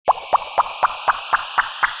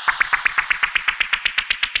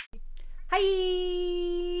Hi!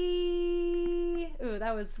 Ooh,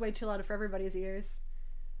 that was way too loud for everybody's ears.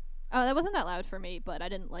 Oh, that wasn't that loud for me, but I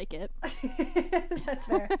didn't like it. That's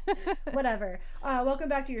fair. Whatever. Welcome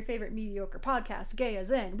back to your favorite mediocre podcast, Gay as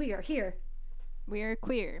in. We are here. We're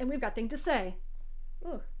queer. And we've got things to say.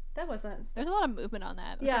 Ooh, that wasn't... There's a lot of movement on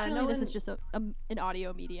that. Yeah, Unfortunately, this is just an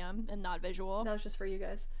audio medium and not visual. That was just for you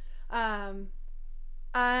guys. I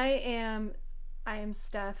am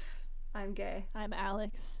Steph. I'm gay. I'm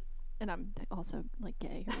Alex. And I'm also, like,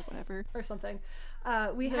 gay or whatever. Or something.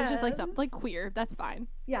 There's just, like, something, like, queer. That's fine.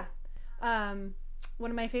 Yeah. One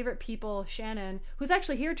of my favorite people, Shannon, who's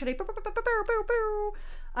actually here today.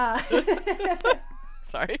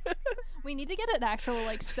 Sorry. We need to get an actual,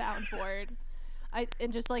 like, soundboard.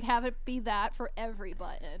 And just, like, have it be that for every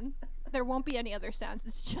button. There won't be any other sounds.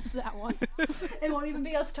 It's just that one. It won't even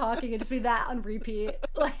be us talking. It'll just be that on repeat,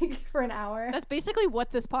 like, for an hour. That's basically what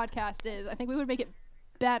this podcast is. I think we would make it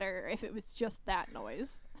better if it was just that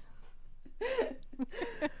noise.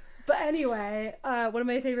 But anyway, one of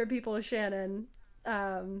my favorite people is Shannon.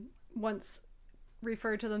 Once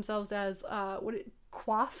referred to themselves as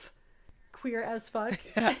QUAF, queer as fuck.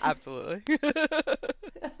 Yeah, absolutely.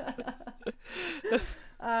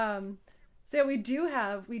 So yeah, we do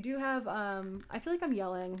have I feel like I'm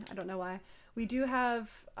yelling, I don't know why. We do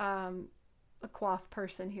have a QUAF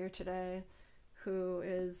person here today who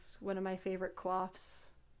is one of my favorite QUAFs.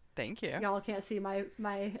 Thank you. Y'all can't see my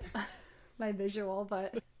my visual,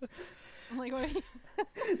 but I'm like, what are you...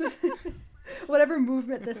 whatever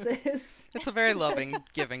movement this is. It's a very loving,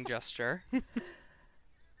 giving gesture.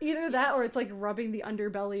 Either that or it's like rubbing the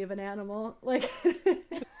underbelly of an animal. Like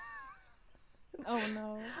Oh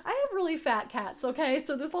no. I have really fat cats, okay?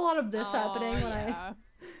 So there's a lot of this happening when yeah.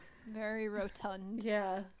 Very rotund.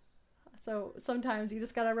 Yeah. So sometimes you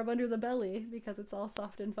just gotta rub under the belly because it's all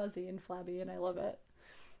soft and fuzzy and flabby and I love it.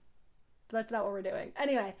 But that's not what we're doing.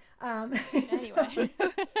 Anyway. Anyway.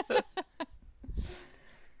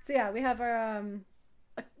 So yeah, we have our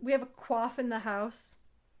we have a QUAF in the house.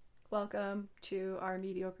 Welcome to our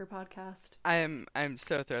mediocre podcast. I'm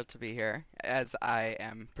so thrilled to be here, as I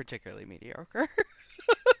am particularly mediocre.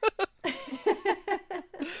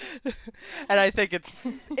 And I think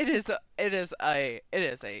it is a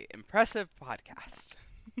impressive podcast.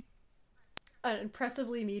 An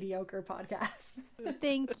impressively mediocre podcast.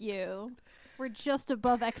 Thank you. We're just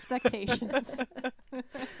above expectations.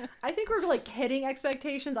 I think we're like hitting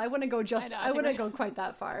expectations. I wouldn't go I wouldn't go quite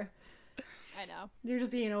that far. I know. You're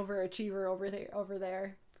just being an overachiever over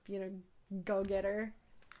there. Being a go-getter.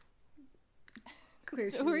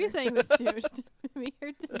 Who are you saying this to? We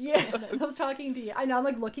heard this. Yeah, I was talking to you. I know, I'm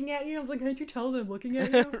like looking at you. I was like, can't you tell that I'm looking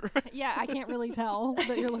at you? Yeah, I can't really tell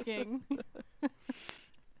that you're looking.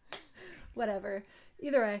 Whatever.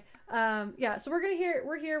 Either way. Yeah, so we're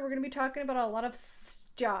gonna be talking about a lot of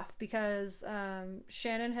stuff because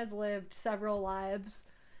Shannon has lived several lives.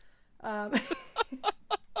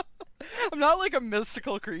 I'm not like a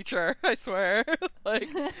mystical creature, I swear. Like,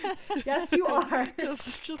 yes, you are.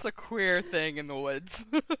 Just a queer thing in the woods.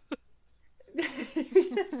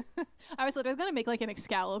 I was literally gonna make like an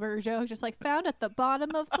Excalibur joke, just like found at the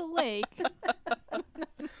bottom of the lake.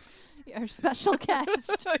 Our special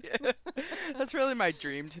guest. Yeah. That's really my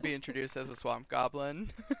dream, to be introduced as a swamp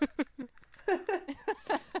goblin.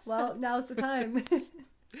 Well, now's the time.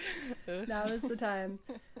 Now is the time.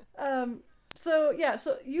 So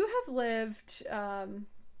you have lived,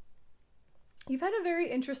 you've had a very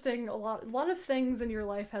interesting, a lot of things in your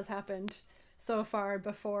life has happened so far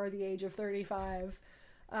before the age of 35.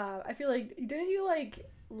 I feel like, didn't you like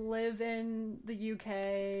live in the UK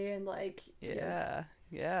and like... Yeah.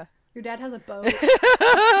 Your dad has a boat.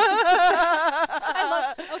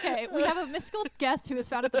 Okay, we have a mystical guest who is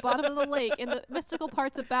found at the bottom of the lake, and the mystical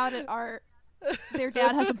parts about it are their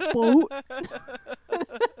dad has a boat.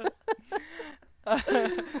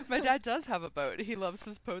 My dad does have a boat. He loves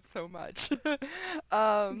his boat so much.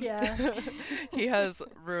 Yeah. He has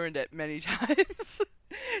ruined it many times.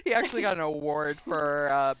 He actually got an award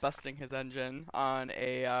for busting his engine on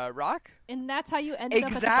a rock. And that's how you ended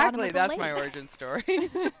up at the bottom Exactly, of the that's lake. my origin story.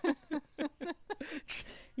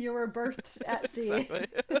 You were birthed at sea. Exactly.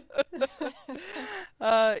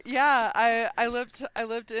 Yeah, I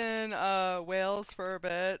lived in Wales for a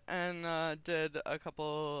bit and did a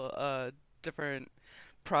couple different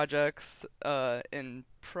projects in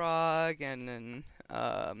Prague and in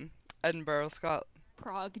Edinburgh, Scotland.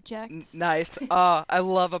 Projects. Nice. I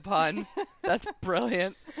love a pun. That's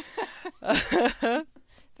brilliant. Thank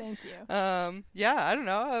you. Yeah, I don't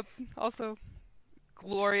know. Also,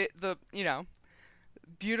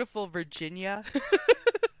 beautiful Virginia.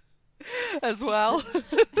 as well.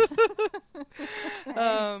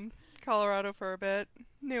 Hey. Colorado for a bit,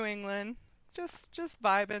 New England, just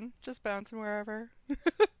vibing, just bouncing wherever.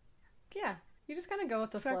 Yeah, you just kind of go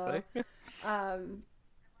with the Exactly. flow. Um,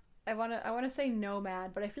 I wanna say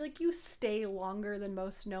nomad, but I feel like you stay longer than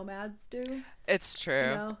most nomads do. It's You true.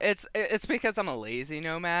 know, It's because I'm a lazy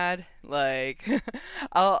nomad. Like,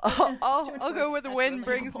 I'll I'll it's too I'll, much I'll go work. where the That's wind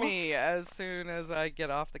brings relatable. me as soon as I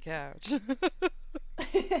get off the couch.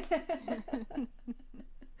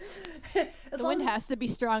 As The long wind as, has to be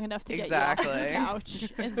strong enough to get you off the Exactly.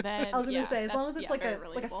 couch, and then I was gonna yeah, say, as long that's as it's yeah, like very a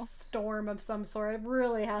relatable. storm of some sort, it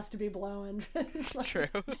really has to be blowing. It's true.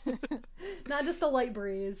 Not just a light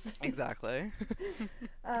breeze. Exactly.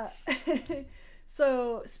 Uh,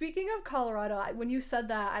 so speaking of Colorado, when you said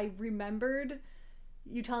that, I remembered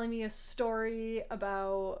you telling me a story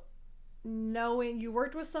about knowing you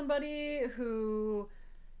worked with somebody who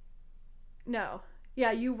no,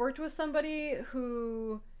 yeah, you worked with somebody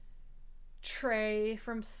who Trey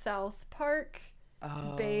from South Park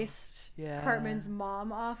Oh, based yeah. Cartman's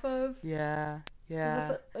mom off of. Yeah. Is Yeah.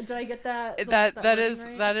 this did I get that That that that wording is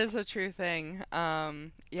right? that is a true thing.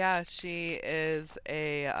 Yeah, she was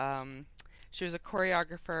a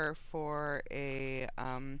choreographer for a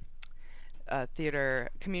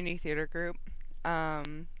community theater group.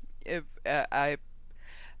 Um, it I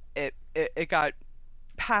it got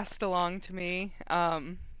passed along to me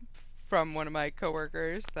from one of my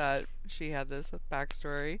coworkers that she had this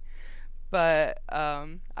backstory, but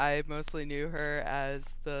I mostly knew her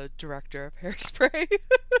as the director of Hairspray.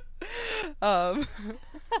 um,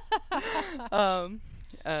 um,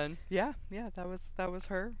 and yeah, that was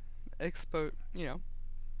her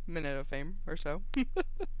minute of fame or so.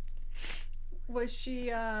 Was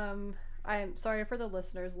she I'm sorry for the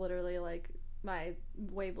listeners, literally like my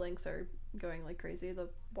wavelengths are going like crazy. The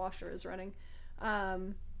washer is running.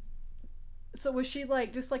 Um so was she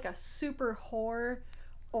like just like a super whore,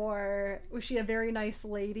 or was she a very nice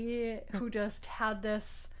lady who just had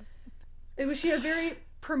this was she a very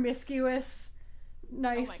promiscuous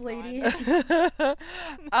Oh my nice god. lady?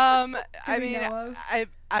 Do I we mean, know of?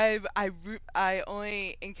 I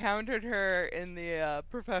only encountered her in the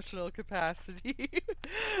professional capacity.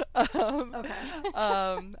 um, Okay.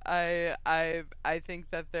 I think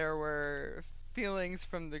that there were feelings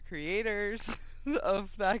from the creators of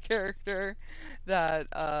that character that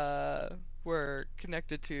were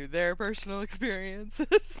connected to their personal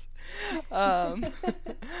experiences. um,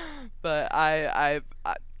 but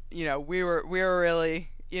we were really,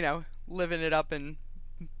 living it up in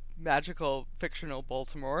magical fictional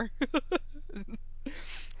Baltimore.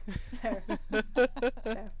 Fair.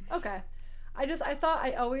 Fair. Okay. I thought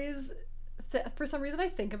I always for some reason I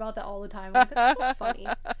think about that all the time. I'm like, that's so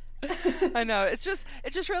funny. I know. It just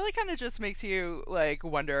really kind of just makes you like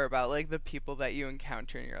wonder about like the people that you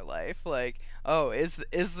encounter in your life. Like, oh, is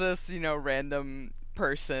this, random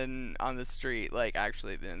person on the street like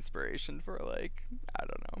actually the inspiration for like, I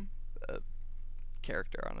don't know, a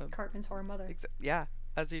character on a Cartman's horror mother. yeah,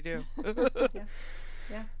 as you do. Yeah.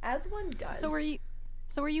 Yeah. As one So does. were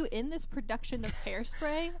you in this production of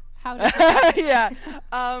Hairspray? How does it happen? Yeah.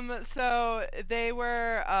 So they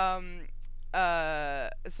were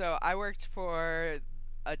so I worked for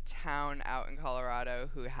a town out in Colorado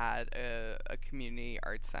who had a community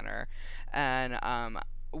arts center, and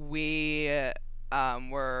we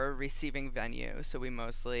were receiving venue, so we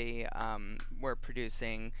mostly were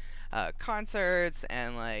producing concerts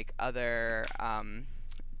and like other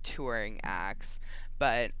touring acts,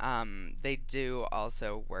 but they do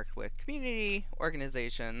also work with community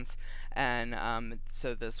organizations, and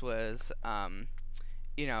so this was a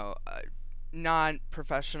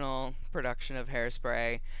non-professional production of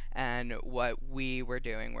Hairspray, and what we were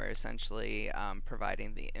doing were essentially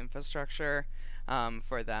providing the infrastructure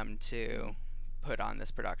for them to put on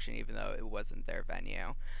this production, even though it wasn't their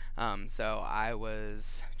venue. So I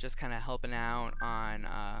was just kind of helping out on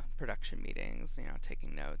production meetings,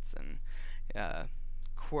 taking notes and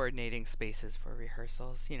coordinating spaces for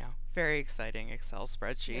rehearsals. Very exciting Excel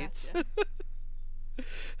spreadsheets. Gotcha.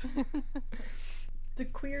 The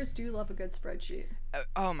queers do love a good spreadsheet.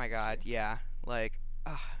 Oh my It's God, true. yeah. Like,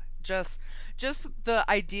 just just the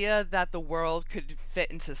idea that the world could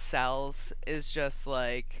fit into cells is just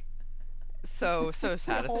like so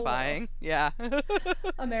The whole world. satisfying. Yeah.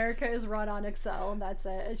 America is run on Excel, and that's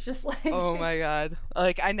it. It's just Oh like my God.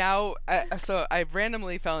 Like so I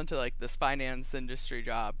randomly fell into like this finance industry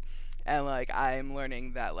job, and like I'm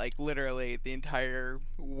learning that like literally the entire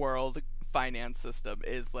world finance system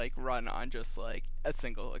is like run on just like a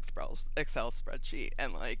single Excel spreadsheet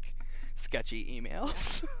and like sketchy Yeah.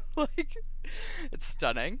 emails. Like, it's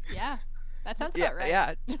stunning. Yeah. That sounds Yeah, about right.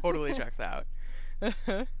 yeah, totally checks out.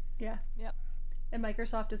 Yeah. Yep. And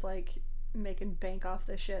Microsoft is like making bank off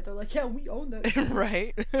this shit. They're like, yeah, we own that shit.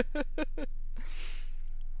 Right?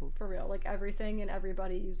 For real. Like everything and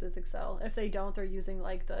everybody uses Excel. If they don't, they're using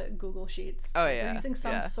like the Google Sheets. Oh, Like, yeah. they're using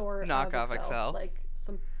some Yeah. sort Knockoff of Excel. Like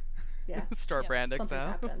some, yeah, Store Yep. brand something's Excel.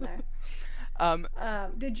 happening there. Um,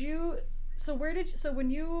 Did you? So where did? So when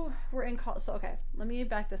you were in college? So okay, let me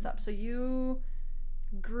back this up. So you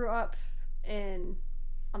grew up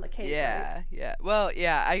on the Cape, yeah, right? yeah. Well,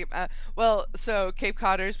 yeah. So Cape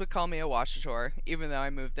Codders would call me a washator, even though I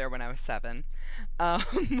moved there when I was 7.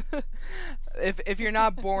 Um, if you're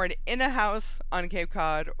not born in a house on Cape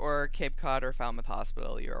Cod or Falmouth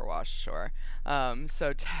Hospital, you're a washator.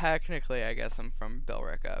 So technically, I guess I'm from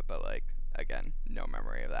Billerica, but like again, no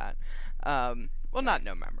memory of that. Well, not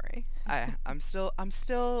no memory. I'm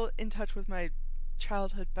still in touch with my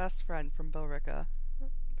childhood best friend from Billerica,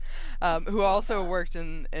 who also worked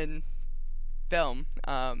in film.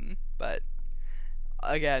 But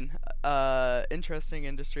again, interesting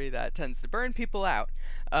industry that tends to burn people out.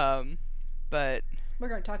 But We're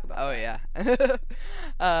going to talk about oh that.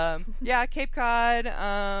 yeah. Yeah, Cape Cod,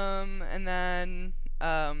 and then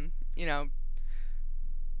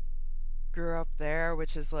grew up there,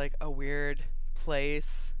 which is like a weird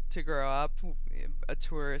place to grow up, a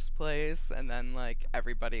tourist place, and then like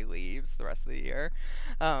everybody leaves the rest of the year.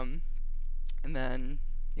 Um, and then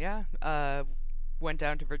yeah, went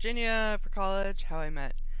down to Virginia for college. How I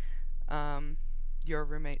met your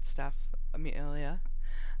roommate Steph, Amelia.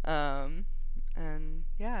 And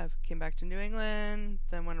yeah, came back to New England,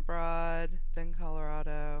 then went abroad, then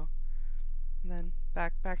Colorado, and then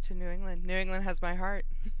back to New England. New England has my heart.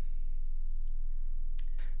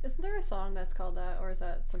 Isn't there a song that's called that, or is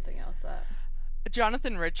that something else? That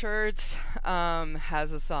Jonathan Richards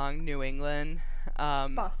has a song, New England.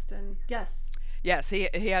 Boston. Yes. Yes, he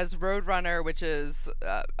has Roadrunner, which is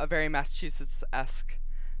a very Massachusetts-esque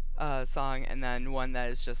song, and then one that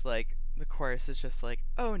is just like, the chorus is just like,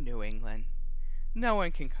 oh, New England, no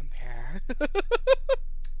one can compare.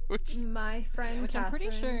 My friend Which I'm pretty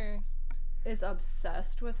Catherine sure. is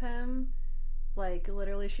obsessed with him. Like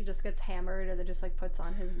literally, she just gets hammered and then just like puts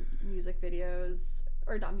on his music videos,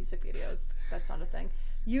 or not music videos. That's not a thing.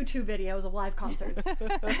 YouTube videos of live concerts.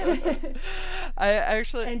 I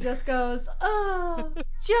actually and just goes, oh,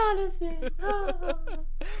 Jonathan. Oh.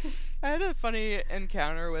 I had a funny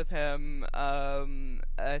encounter with him.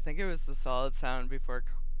 I think it was the Solid Sound before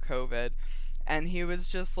COVID, and he was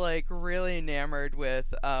just like really enamored with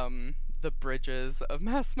the bridges of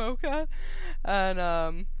Mass Mocha,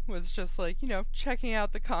 and was just like checking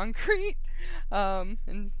out the concrete,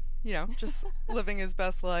 and just living his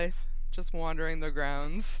best life, just wandering the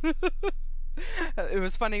grounds. It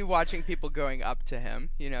was funny watching people going up to him.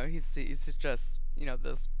 He's just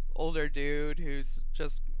this older dude who's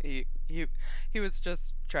just he was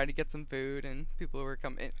just trying to get some food, and people were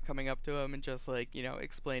coming up to him and just like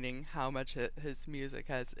explaining how much his music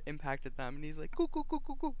has impacted them, and he's like, "Cool, cool, cool,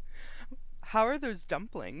 cool, cool. How are those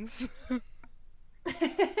dumplings?"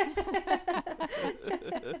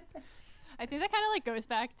 I think that kind of like goes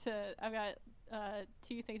back to, I've got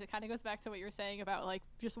two things. It kind of goes back to what you were saying about like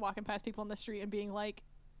just walking past people on the street and being like,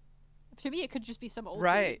 to me it could just be some old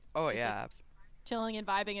Right. dude Oh just, yeah. like, chilling and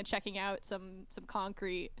vibing and checking out some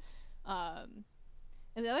concrete.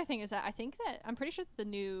 And the other thing is that I think that I'm pretty sure that the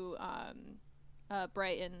new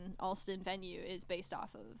Brighton Alston venue is based off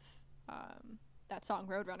of that song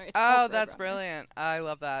Roadrunner. It's Oh, called that's Roadrunner. brilliant. I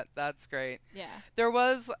love that. That's great. Yeah. There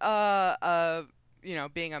was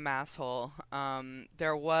being a masshole,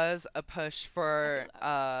 there was a push for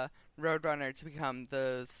Roadrunner to become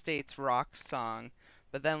the state's rock song,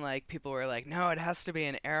 but then like people were like, no, it has to be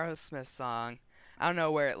an Aerosmith song. I don't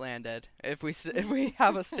know where it landed, if we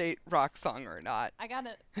have a state rock song or not. I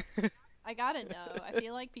gotta know. I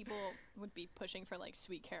feel like people would be pushing for like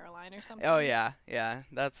Sweet Caroline or something. Oh yeah,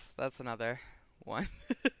 that's another one.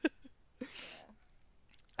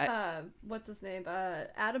 What's his name?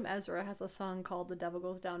 Adam Ezra has a song called "The Devil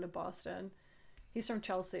Goes Down to Boston." He's from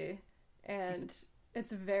Chelsea, and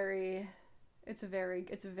it's very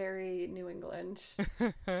New England.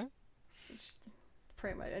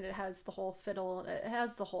 Pretty much, and it has the whole fiddle. It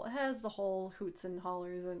has the whole hoots and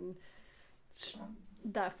hollers and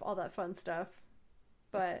all that fun stuff.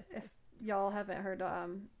 But if y'all haven't heard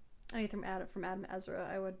anything from Adam Ezra,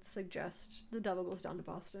 I would suggest "The Devil Goes Down to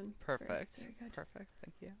Boston." Perfect. Very good. Perfect.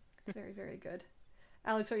 Thank you. Very, very good.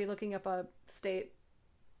 Alex, are you looking up a state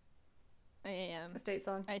I am.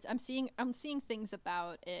 song? I'm seeing things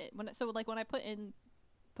about it when I put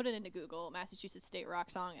put it into Google, Massachusetts State Rock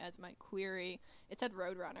Song as my query. It said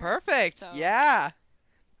Roadrunner. Perfect. So, Yeah.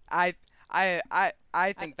 I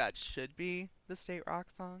think that should be the state rock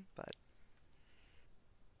song, but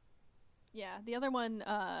yeah, the other one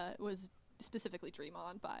was specifically Dream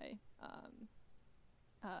On by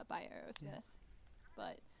Aerosmith. Yeah.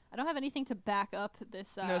 But I don't have anything to back up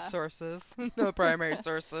this. no sources, no primary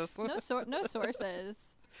sources. No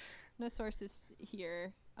sources. No sources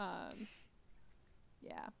here.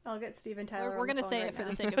 Yeah. I'll get Steven Tyler. We're gonna say it for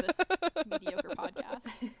the sake of this mediocre podcast.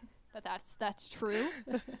 That's true,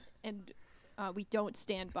 and we don't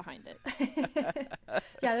stand behind it.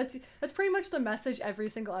 Yeah, that's pretty much the message every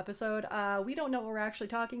single episode. We don't know what we're actually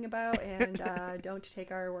talking about, and don't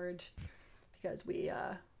take our word because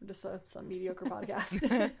we're just some mediocre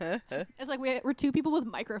podcast. It's like we're two people with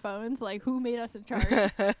microphones. Like, who made us in charge?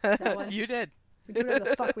 That one. You did. We do whatever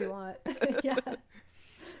the fuck we want. Yeah,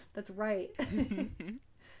 that's right.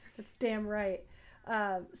 That's damn right.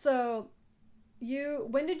 So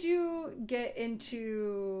when did you get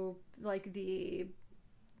into like I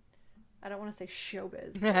don't want to say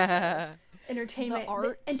showbiz, entertainment, The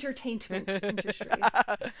arts. entertainment industry. See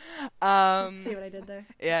what I did there?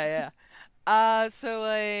 Yeah. So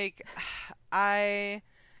like, I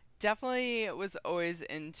definitely was always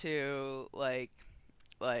into like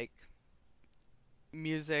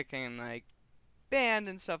music and like band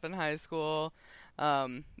and stuff in high school.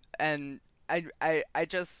 And I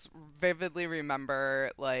just vividly remember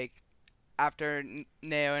like after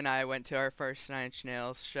Neo and I went to our first Nine Inch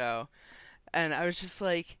Nails show, and I was just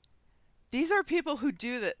like, these are people who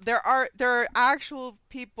do that. There are actual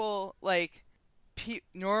people, like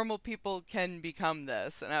normal people can become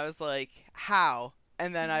this, and I was like, how?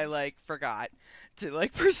 And then I like forgot to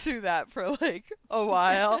like pursue that for like a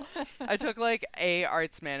while. I took like a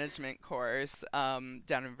arts management course down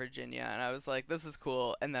in Virginia, and I was like, this is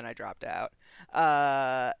cool, and then I dropped out.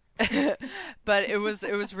 But it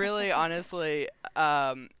was really honestly,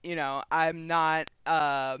 you know, I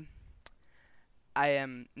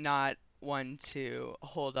am not one to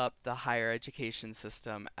hold up the higher education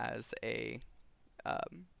system as a I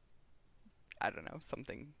don't know,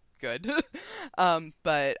 something good.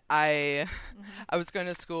 But I was going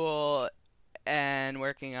to school and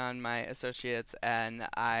working on my associates, and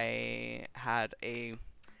I had a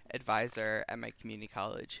advisor at my community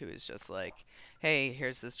college who was just like, hey,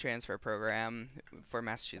 here's this transfer program for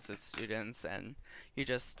Massachusetts students, and you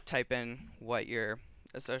just type in what your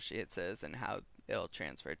associates is and how it'll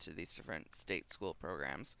transfer to these different state school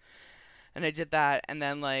programs. And I did that, and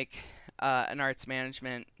then like an arts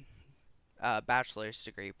management bachelor's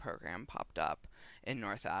degree program popped up in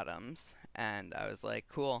North Adams, and I was like,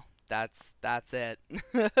 cool, that's it.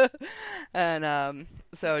 And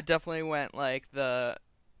so it definitely went like the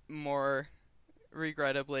more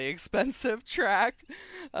regrettably expensive track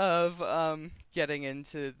of getting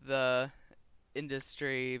into the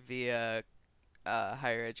industry via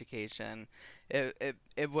higher education.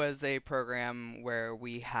 It was a program where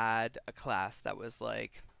we had a class that was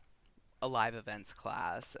like a live events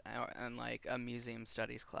class and like a museum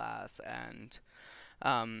studies class, and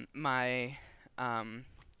my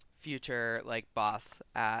future like boss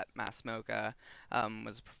at MassMocha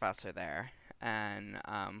was a professor there, and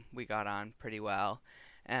we got on pretty well.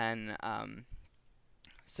 And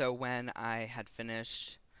so when I had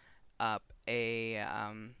finished up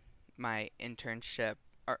my internship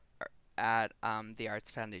at the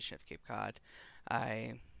Arts Foundation of Cape Cod,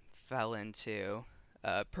 I fell into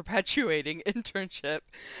a perpetuating internship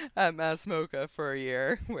at MassMocha for a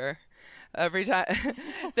year, where every time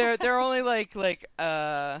they're only like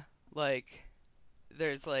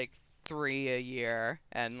there's like 3 a year,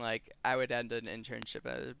 and like I would end an internship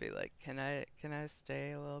and it would be like, can I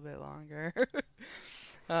stay a little bit longer?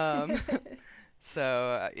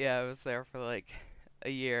 So yeah, I was there for like a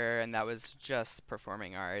year, and that was just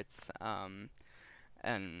performing arts,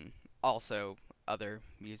 and also other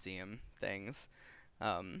museum things.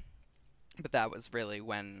 But that was really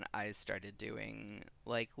when I started doing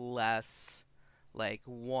like less like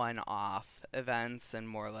one-off events and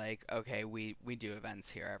more like, okay, we do events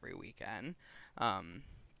here every weekend. And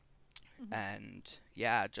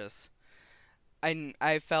yeah, just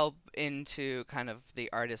I fell into kind of the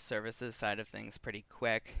artist services side of things pretty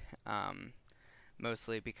quick,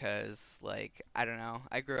 mostly because like, I don't know,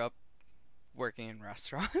 I grew up working in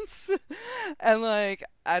restaurants and like,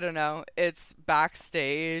 I don't know, it's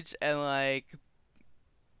backstage, and like,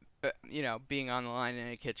 you know, being on the line in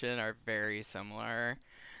a kitchen are very similar.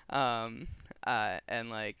 And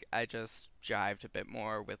like, I just jived a bit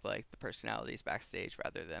more with like the personalities backstage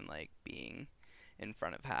rather than like being in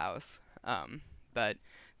front of house. But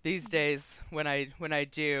these days when I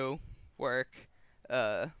do work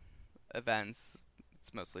uh events,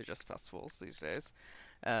 it's mostly just festivals these days.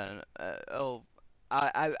 And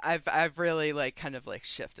I've really like kind of like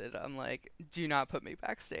shifted. I'm like, do not put me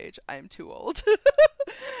backstage. I am too old.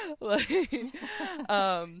 Like,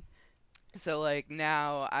 um, so like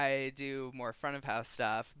now I do more front of house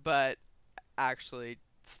stuff, but actually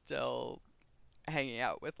still hanging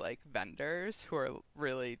out with like vendors who are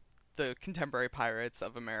really the contemporary pirates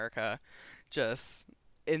of America, just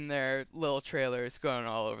in their little trailers going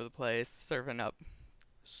all over the place, serving up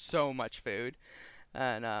so much food.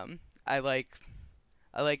 And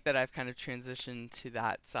I like that I've kind of transitioned to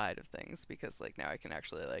that side of things because like now I can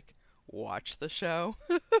actually like watch the show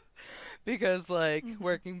because like Mm-hmm.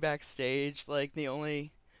 working backstage, like the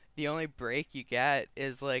only break you get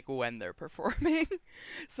is like when they're performing.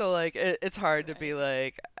 So like it's hard to be Right.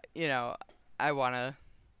 like, you know, I want to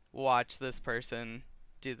watch this person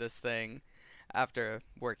do this thing after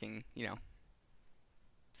working,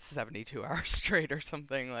 72 hours straight or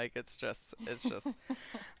something. Like it's just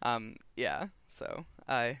yeah. So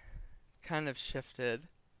I kind of shifted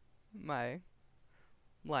my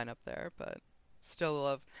lineup there, but still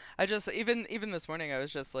love. I just even this morning I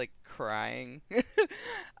was just like crying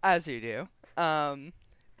as you do.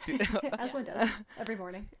 As Yeah. one does every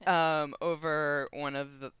morning. Yeah. Over one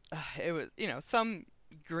of the it was some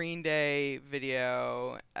Green Day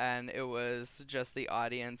video, and it was just the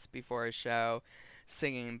audience before a show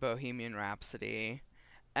singing Bohemian Rhapsody,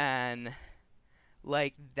 and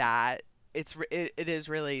like that it is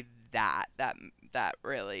really that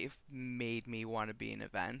really made me want to be in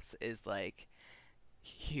events, is like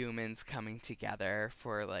humans coming together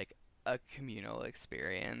for like a communal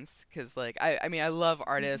experience. Because like I mean I love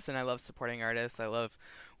Mm-hmm. artists and I love supporting artists. I love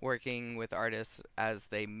working with artists as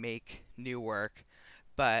they make new work,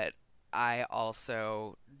 but I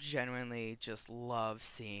also genuinely just love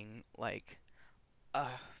seeing like a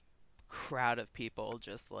crowd of people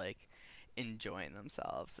just like enjoying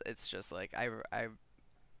themselves. It's just like I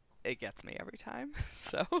it gets me every time.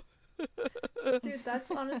 So Dude, that's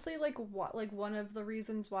honestly like what like one of the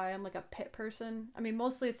reasons why I'm like a pit person. I mean,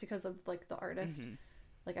 mostly it's because of like the artist. mhm.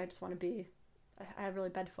 Like I just want to be I have really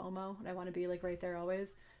bad FOMO and I want to be like right there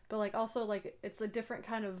always. But like also like it's a different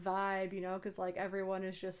kind of vibe, you know, cuz like everyone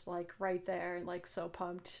is just like right there and like so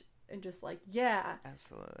pumped and just like yeah.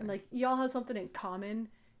 And Absolutely. like y'all have something in common,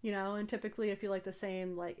 you know, and typically if you like the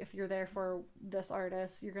same like if you're there for this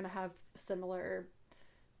artist, you're going to have similar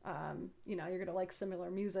you know, you're gonna like similar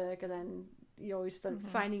music, and then you always just end up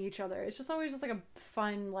Mm-hmm. finding each other. It's just always just like a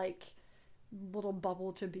fun like little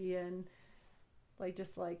bubble to be in, like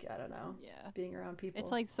just like I don't know, Yeah. being around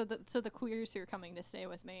It's people. like so the queers who are coming to stay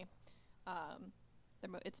with me,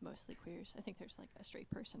 it's mostly queers. I think there's like a straight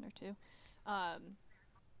person or two. Um,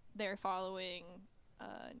 they're following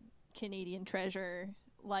uh, Canadian Treasure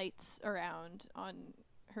lights around on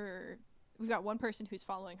her. We've got one person who's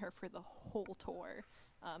following her for the whole tour,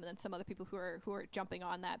 and then some other people who are jumping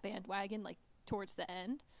on that bandwagon like towards the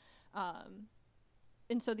end. Um,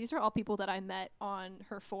 and so these are all people that I met on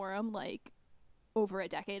her forum like over a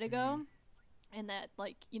decade Mhm. ago, and that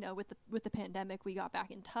like with the pandemic we got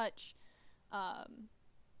back in touch, um,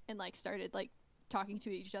 and like started like talking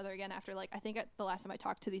to each other again after like I think the last time I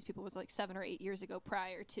talked to these people was like 7 or 8 years ago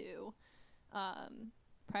um,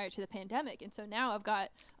 prior to the pandemic. And so now I've got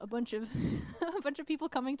a bunch of a bunch of people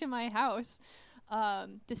coming to my house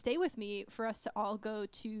to stay with me for us to all go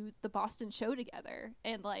to the Boston show together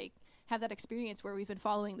and like have that experience where we've been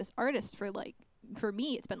following this artist for like for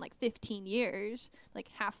me it's been like 15 years, like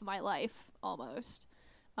half of my life almost.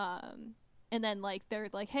 um, and then like they're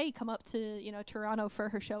like, hey, come up to Toronto for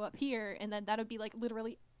her show up here, and then that would be like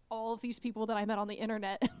literally all of these people that I met on the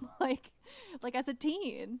internet like as a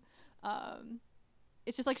teen. um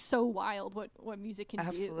it's just like so wild what music can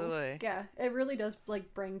do. Absolutely. Yeah, it really does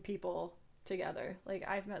like bring people together. Like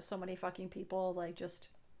I've met so many fucking people like just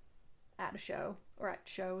at a show or at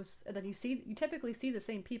shows, and then you typically see the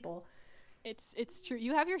same people. It's true,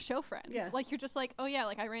 you have your show Yeah, friends, like you're just like, oh yeah,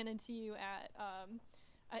 like I ran into you at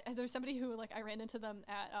there's somebody who like I ran into them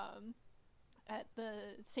at the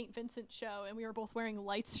St. Vincent show, and we were both wearing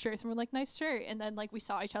lights shirts and we're like, nice shirt, and then like we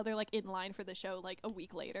saw each other like in line for the show like a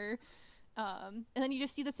week later. And then you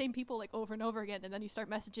just see the same people like over and over again, and then you start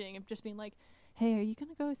messaging and just being like, hey, are you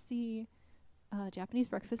gonna go see Japanese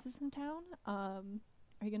breakfast is in town?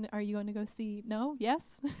 Are you going to go see? No,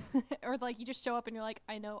 yes. Or like you just show up and you're like,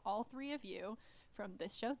 I know all three of you from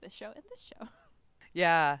this show, and this show.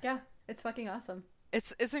 Yeah, yeah, it's fucking awesome.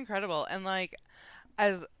 it's incredible. And like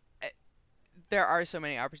as there are so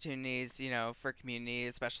many opportunities, you know, for community,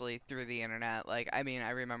 especially through the internet. Like, I mean, I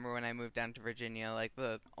remember when I moved down to Virginia, like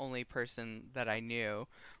the only person that I knew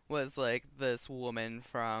was like this woman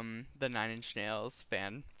from the Nine Inch Nails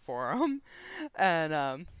fan forum,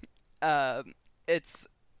 and uh, it's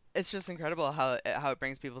just incredible how it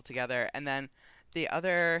brings people together. And then the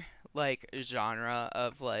other like genre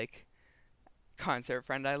of like concert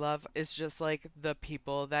friend I love is just like the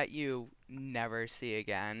people that you never see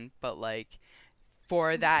again, but like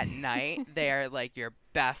for that night they're like your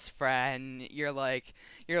best friend. You're like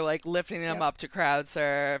lifting them Yep. up to crowd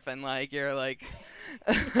surf, and like you're like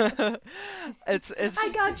it's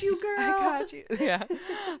I got you, girl. I got you. Yeah.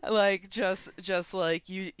 Like just like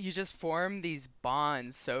you just form these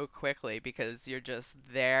bonds so quickly because you're just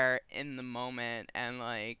there in the moment and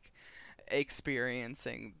like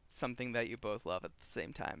experiencing something that you both love at the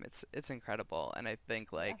same time. It's incredible, and I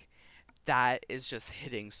think like that is just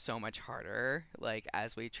hitting so much harder like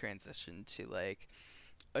as we transition to like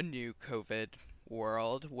a new COVID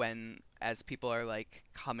world, when as people are like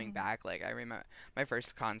coming back. Like I remember my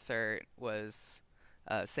first concert was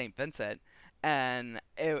St. Vincent, and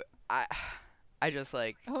I just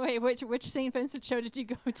like Oh wait, which St. Vincent show did you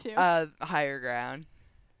go to? Higher Ground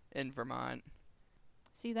in Vermont.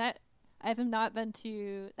 See that? I have not been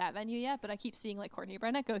to that venue yet, but I keep seeing like Courtney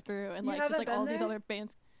Barnett go through and You like just haven't like all been these there? other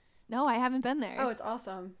bands. No, I haven't been there. Oh, it's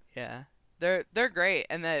awesome. Yeah. They're great,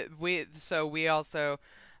 and that we also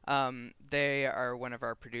they are one of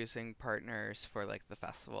our producing partners for like the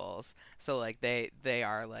festivals. So like they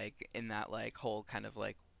are like in that like whole kind of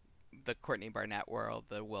like the Courtney Barnett world,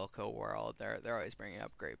 the Wilco world. They're always bringing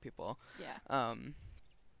up great people. Yeah.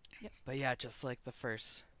 Yep. But yeah, just like the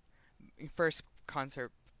first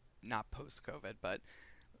concert, not post COVID, but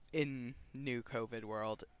in new COVID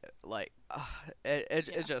world, like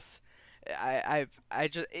it just I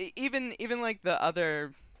just even like the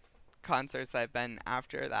other concerts I've been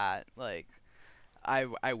after that, like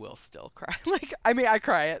I will still cry. Like I mean I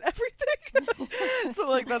cry at everything. So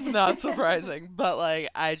like that's not surprising, but like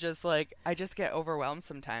I just get overwhelmed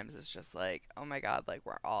sometimes. It's just like, oh my God, like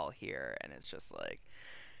we're all here, and it's just like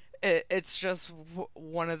it's just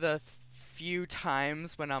one of the few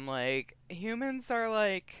times when I'm like, humans are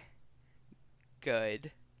like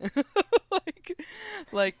good.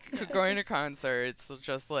 like going to concerts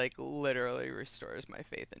just like literally restores my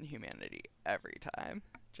faith in humanity every time.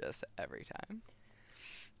 Just every time.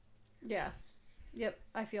 Yeah. Yep,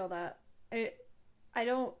 I feel that. I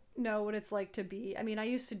don't know what it's like to be. I mean, I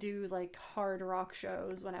used to do like hard rock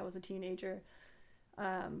shows when I was a teenager.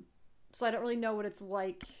 So I don't really know what it's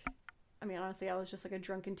like. I mean, honestly, I was just like a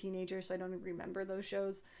drunken teenager, so I don't even remember those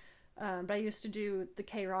shows. But I used to do the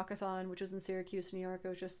K-Rockathon, which was in Syracuse, New York. It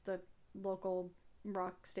was just the local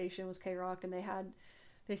rock station was K-Rock, and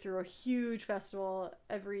they threw a huge festival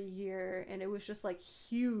every year, and it was just like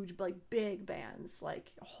huge, like big bands,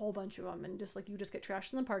 like a whole bunch of them, and just like you just get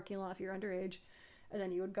trashed in the parking lot if you're underage, and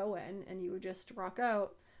then you would go in and you would just rock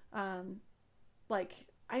out. I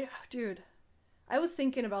was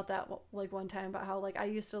thinking about that like one time about how like I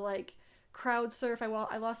used to like crowd surf. I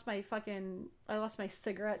lost my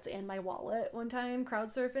cigarettes and my wallet one time crowd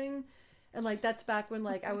surfing, and like that's back when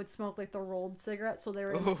like I would smoke like the rolled cigarettes, so they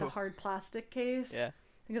were in like, the hard plastic case. Yeah.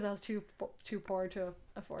 Because I was too poor to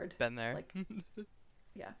afford. Been there. Like,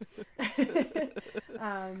 yeah.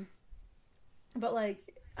 But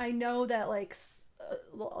like I know that like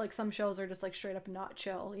some shows are just like straight up not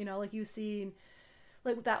chill. You know, like you see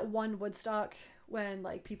like that one Woodstock when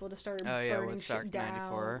like people just started burning Woodstock shit down.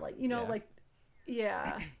 94. Like you know, Yeah. like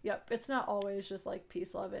yeah, yep. It's not always just like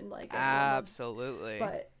peace, love, and like Absolutely.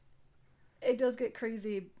 but it does get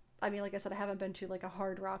crazy. I mean, like I said, I haven't been to like a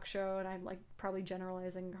hard rock show, and I'm like probably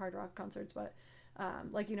generalizing hard rock concerts, but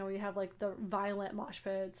like you know, you have like the violent mosh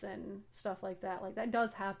pits and stuff like that. Like that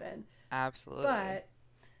does happen. Absolutely. But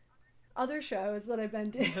other shows that I've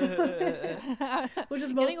been to, which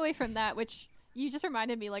is Getting away from that, which you just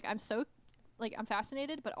reminded me, like I'm so like I'm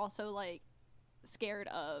fascinated, but also like scared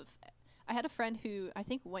of. I had a friend who I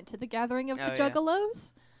think went to the gathering of the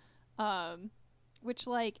Juggalos. Which,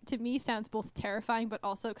 like, to me sounds both terrifying, but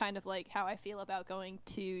also kind of like how I feel about going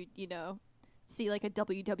to, you know, see like a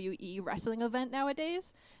WWE wrestling event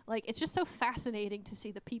nowadays. Like, it's just so fascinating to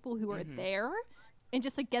see the people who are there and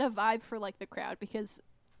just like get a vibe for like the crowd, because,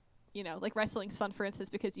 you know, like wrestling's fun, for instance,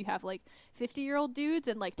 because you have like 50-year-old dudes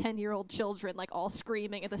and like 10-year-old children like all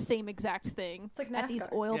screaming at the same exact thing. It's like at these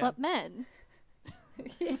NASCAR. oiled up men.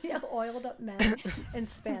 Yeah, oiled up men in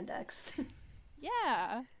spandex.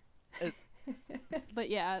 Yeah. But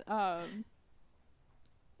yeah,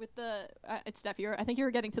 with the it's Steph, I think you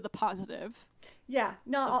were getting to the positive Yeah,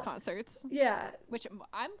 no, of concerts, yeah. which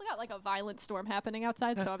I'm got like a violent storm happening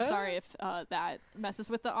outside, so I'm sorry if that messes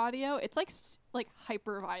with the audio. It's like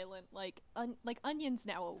hyper violent, like Onion's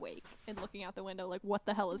now awake and looking out the window, like what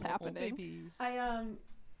the hell is happening? Baby.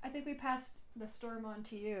 I think we passed the storm on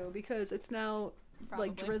to you because it's now Probably.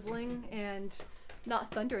 like drizzling and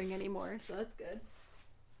not thundering anymore, so that's good.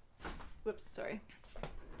 Whoops, sorry.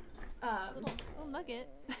 Little nugget.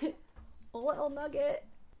 A little nugget.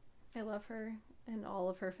 I love her and all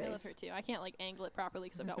of her face. I love her too. I can't like angle it properly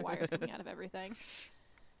because I've got wires coming out of everything.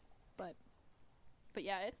 But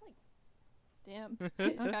yeah, it's like, damn.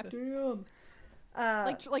 Okay. Damn.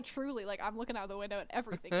 Like truly, like I'm looking out the window and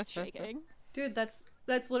everything is shaking. Dude, that's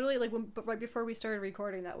literally like right before we started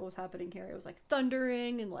recording that what was happening here. It was like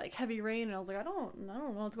thundering and like heavy rain, and I was like, I don't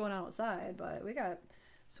know what's going on outside, but we got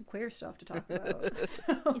some queer stuff to talk about. So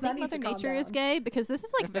You think Mother Nature is gay? Because this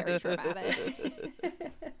is like very dramatic.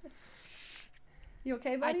 You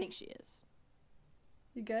okay, buddy? I think she is.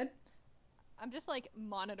 You good? I'm just like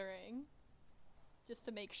monitoring, just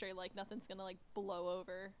to make sure like nothing's gonna like blow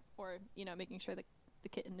over, or making sure that the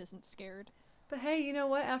kitten isn't scared. But hey, you know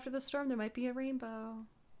what? After the storm, there might be a rainbow.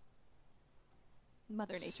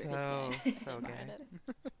 Mother Nature is gay. So Stand gay.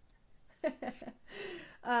 behind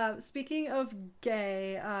it. Speaking of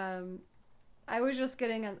gay, I was just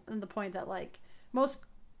getting on the point that like most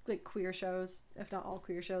like queer shows, if not all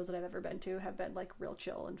queer shows that I've ever been to, have been like real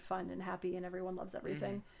chill and fun and happy, and everyone loves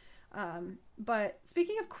everything. But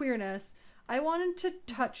speaking of queerness, I wanted to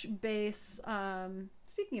touch base.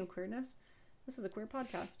 Speaking of queerness, this is a queer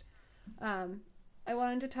podcast. I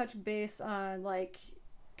wanted to touch base on like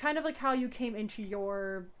kind of like how you came into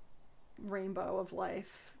your rainbow of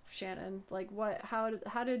life, Shannon. Like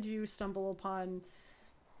how did you stumble upon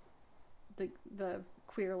the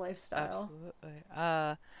queer lifestyle?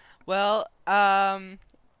 Absolutely. Well,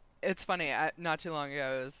 it's funny. Not too long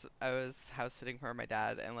ago, I was house sitting for my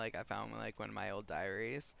dad, and like I found like one of my old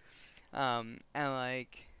diaries, and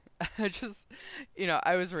like I just,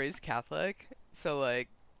 I was raised Catholic, so like,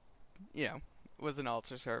 was an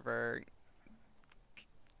altar server.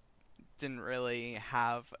 Didn't really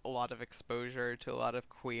have a lot of exposure to a lot of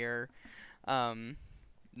queer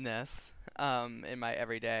ness in my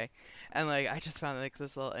everyday, and like I just found like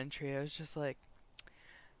this little entry. I was just like,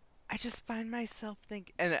 I just find myself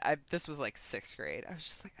thinking, and this was like 6th grade. I was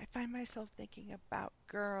just like, I find myself thinking about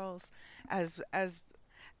girls as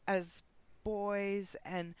boys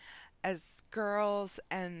and as girls,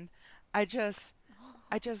 and I just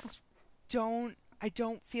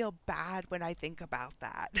don't feel bad when I think about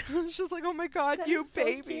that. It's just like, oh my God, That you is so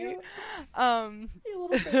baby. cute. You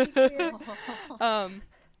little baby queer.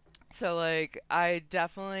 So like I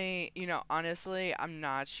definitely, honestly, I'm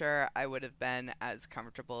not sure I would have been as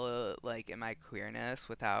comfortable like in my queerness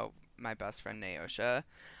without my best friend Naosha,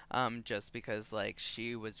 just because like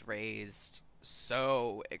she was raised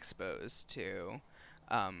so exposed to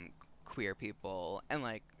queer people, and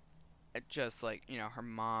like just like, her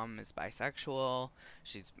mom is bisexual.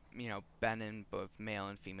 She's, been in both male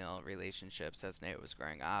and female relationships as Nate was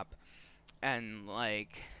growing up. And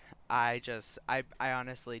like I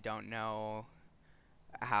honestly don't know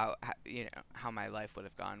how my life would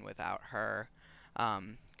have gone without her,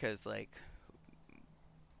 cuz like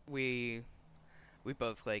we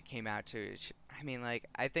both like came out to I mean like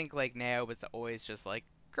I think like Nao was always just like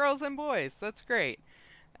girls and boys, that's great.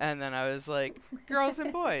 And then I was like, girls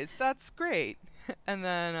and boys, that's great. And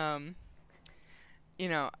then,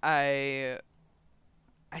 I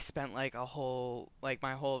spent like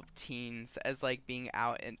my whole teens as like being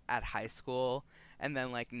out at high school, and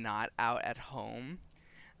then like not out at home,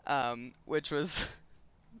 which is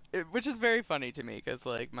very funny to me, because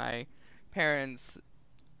like my parents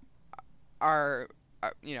are,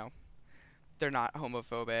 they're not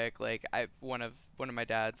homophobic. Like one of my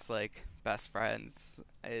dad's like best friends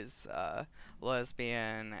is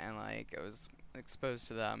lesbian, and like I was exposed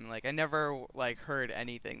to them. Like I never like heard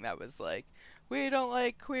anything that was like, we don't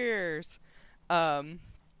like queers. But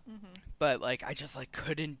like I just like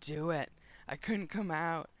couldn't do it. I couldn't come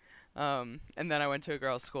out. And then I went to a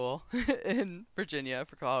girls' school in Virginia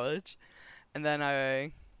for college, and then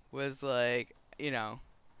I was like,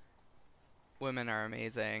 women are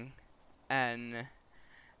amazing, and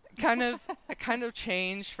kind of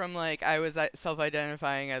changed from like I was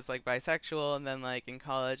self-identifying as like bisexual, and then like in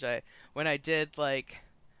college when I did like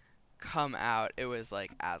come out, it was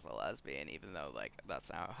like as a lesbian, even though like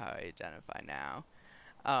that's not how I identify now.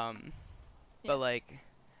 But like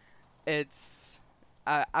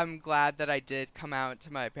I'm glad that I did come out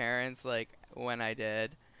to my parents like when I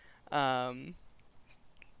did,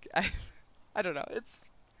 I don't know.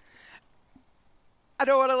 I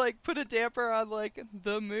don't want to like put a damper on like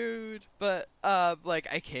the mood, but like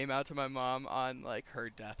I came out to my mom on like her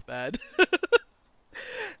deathbed.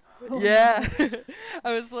 Oh Yeah. no.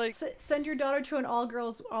 I was like, Send your daughter to an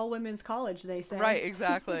all-girls, all-women's college, they say. right,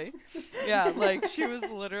 exactly. Yeah, like she was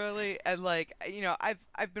literally, and like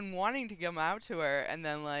I've been wanting to come out to her, and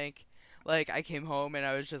then like I came home and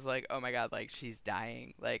I was just like, oh my God, like she's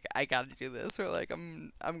dying, like I gotta do this, or like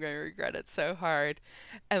I'm gonna regret it so hard.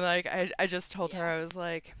 And like I just told her, Yeah. I was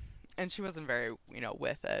like, and she wasn't very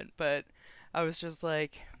with it, but I was just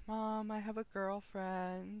like, Mom, I have a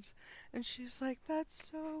girlfriend. And she's like, that's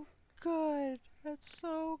so good, that's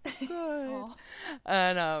so good. Oh.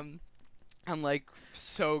 And I'm like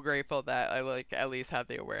so grateful that I like at least had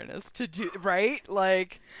the awareness to do right,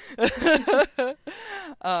 like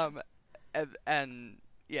um and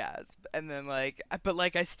yeah, and then like but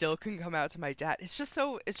like I still couldn't come out to my dad. It's just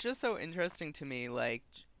so interesting to me, like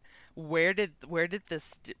where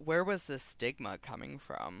was this stigma coming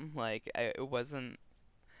from? Like it wasn't.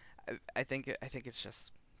 I think it's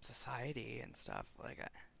just society and stuff. Like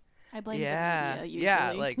I blame yeah, the media yeah,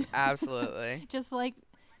 usually. like absolutely. Just like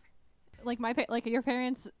like your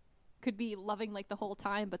parents could be loving like the whole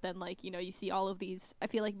time, but then like you see all of these. I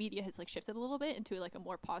feel like media has like shifted a little bit into like a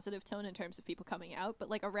more positive tone in terms of people coming out, but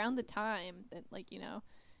like around the time that like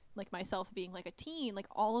like myself being like a teen, like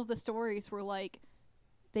all of the stories were like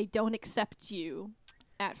they don't accept you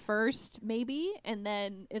at first maybe, and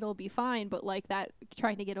then it'll be fine, but like that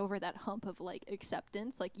trying to get over that hump of like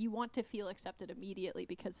acceptance, like you want to feel accepted immediately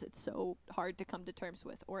because it's so hard to come to terms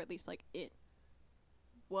with, or at least like it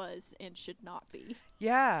was and should not be.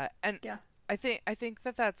 Yeah, and Yeah. I think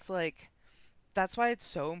that's why it's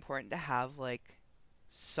so important to have like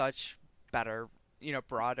such better,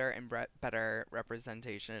 broader and better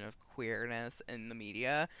representation of queerness in the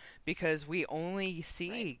media, because we only see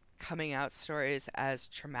Right. coming out stories as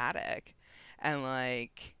traumatic, and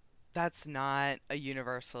like that's not a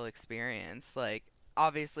universal experience. Like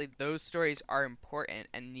obviously those stories are important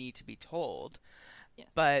and need to be told, Yes.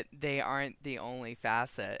 but they aren't the only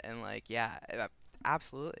facet. And like yeah,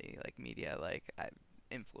 absolutely, like media like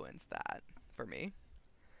influenced that for me.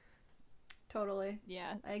 Totally.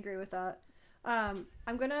 Yeah. I agree with that. I'm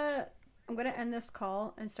gonna end this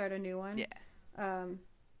call and start a new one. Yeah.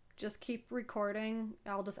 Just keep recording.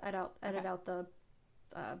 I'll just edit out the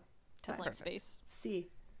The time. blank Perfect. space. See.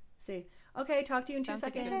 Okay, talk to you in Sounds 2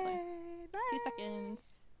 like a good seconds. plan. Yay, 2 bye. seconds.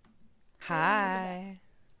 Hi.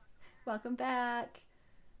 Welcome back.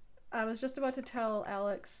 I was just about to tell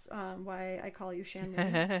Alex why I call you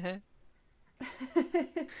ShanLee.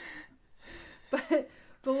 but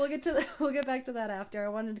we'll get back to that after. I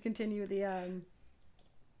wanted to continue the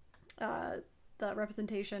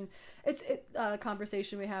representation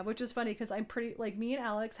conversation we have, which is funny because I'm pretty like me and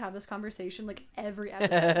Alex have this conversation like every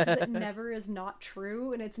episode because it never is not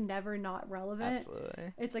true and it's never not relevant.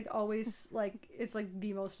 Absolutely. It's like always like it's like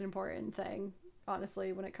the most important thing,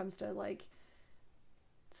 honestly, when it comes to like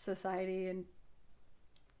society and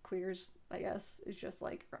queers, I guess, is just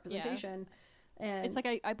like representation. And It's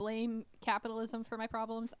like I blame capitalism for my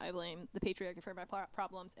problems, I blame the patriarchy for my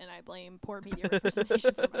problems, and I blame poor media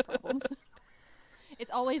representation for my problems. It's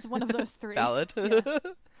always one of those three. Valid.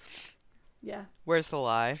 yeah, Where's the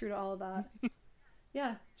lie? true to all of that.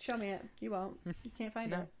 Yeah, show me it. You won't. You can't find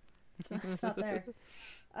No. it. It's not there.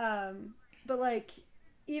 But like,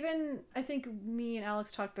 even I think me and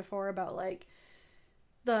Alex talked before about like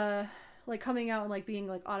the like coming out and like being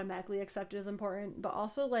like automatically accepted is important, but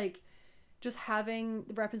also like just having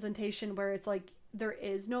the representation where it's like there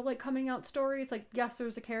is no like coming out stories. Like yes,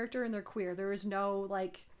 there's a character and they're queer. There is no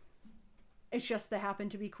like it's just they happen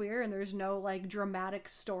to be queer and there's no like dramatic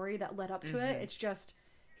story that led up to it. It's just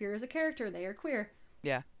here is a character, they are queer.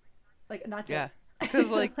 Yeah. Like and that's Yeah. it. Because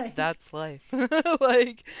like, Like- that's life.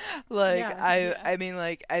 like Yeah. I mean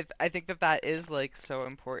like I think that is like so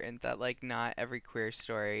important, that like not every queer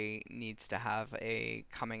story needs to have a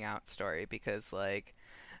coming out story, because like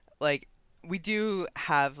we do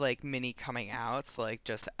have like mini coming outs like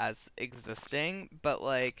just as existing, but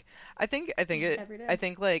like I think Every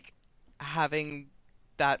day. like having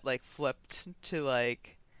that like flipped to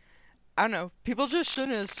like I don't know, people just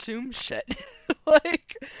shouldn't assume shit.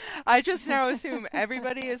 Like I just now assume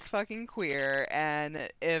everybody is fucking queer, and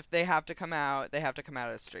if they have to come out, they have to come out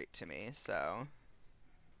as straight to me. So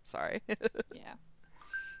sorry. Yeah.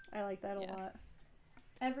 I like that a Yeah. lot.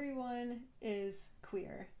 Everyone is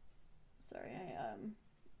queer. Sorry,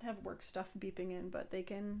 I have work stuff beeping in, but they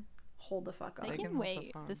can hold the fuck up. They They can can hold the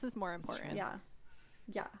wait. phone. This is more important. Yeah.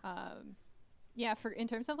 Yeah. Yeah, for in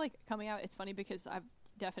terms of like coming out, it's funny because I've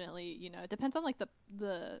definitely, it depends on like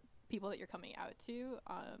the people that you're coming out to.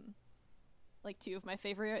 Like two of my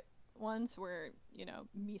favorite ones were,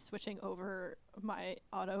 me switching over my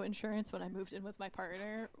auto insurance when I moved in with my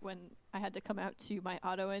partner, when I had to come out to my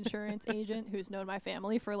auto insurance agent who's known my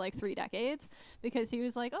family for like 3 decades, because he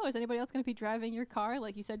was like, oh, is anybody else going to be driving your car?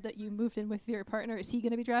 Like, you said that you moved in with your partner. Is he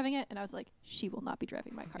going to be driving it? And I was like, she will not be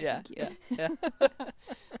driving my car. Yeah, Thank you.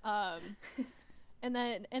 yeah. And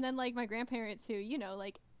then like my grandparents who,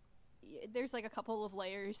 like, there's like a couple of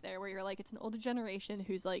layers there where you're like, it's an older generation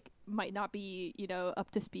who's like might not be,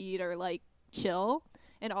 up to speed or like chill,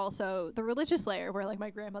 and also the religious layer where like my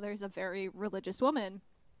grandmother is a very religious woman.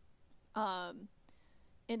 And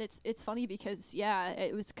it's funny because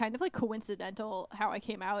it was kind of like coincidental how I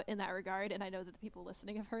came out in that regard, and I know that the people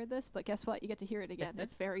listening have heard this, but guess what, you get to hear it again.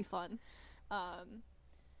 It's very fun.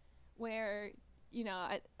 Where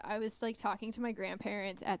I was like talking to my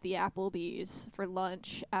grandparents at the Applebee's for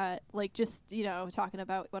lunch at like just, talking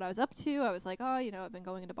about what I was up to. I was like, oh, I've been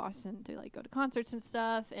going into Boston to like go to concerts and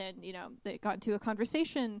stuff. And, they got into a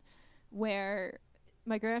conversation where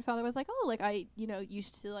my grandfather was like, oh, like I,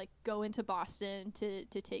 used to like go into Boston to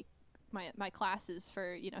take my classes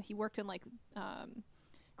for, he worked in like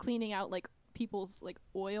cleaning out like people's like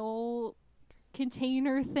oil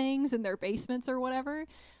container things in their basements or whatever.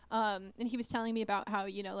 And he was telling me about how,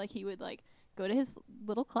 like he would like go to his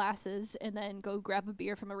little classes and then go grab a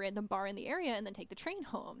beer from a random bar in the area and then take the train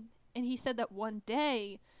home. And he said that one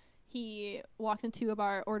day he walked into a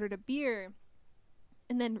bar, ordered a beer,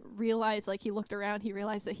 and then realized, like he looked around, he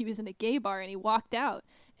realized that he was in a gay bar, and he walked out.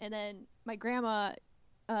 And then my grandma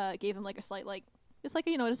gave him like a slight, like, just like,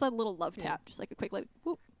 just like a little love tap, just like a quick, like,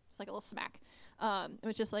 whoop, just like a little smack. It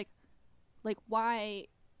was just like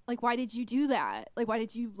why did you do that? Like, why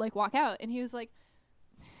did you like walk out? And he was like,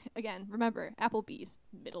 again, remember, Applebee's,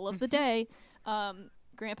 middle of the day.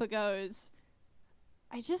 Grandpa goes,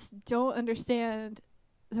 I just don't understand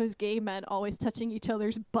those gay men always touching each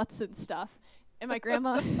other's butts and stuff. And my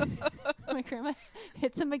grandma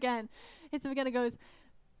hits him again and goes,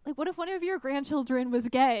 like, what if one of your grandchildren was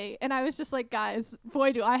gay? And I was just like, guys,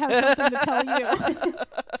 boy, do I have something to tell you.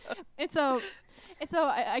 And so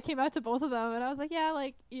I came out to both of them, and I was like, yeah,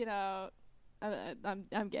 like,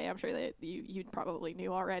 I'm gay. I'm sure that you probably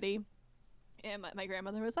knew already. And my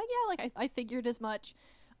grandmother was like, yeah, like I figured as much.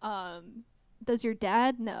 Does your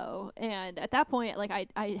dad know? And at that point, like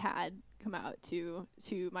I had come out to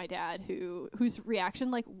my dad, whose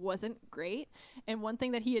reaction like wasn't great. And one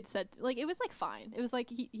thing that he had said, like, it was like fine. It was like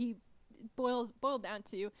he boiled down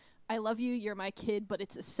to, I love you, you're my kid, but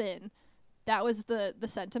it's a sin. That was the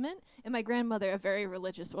sentiment. And my grandmother, a very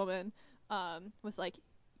religious woman, was like,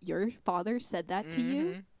 your father said that to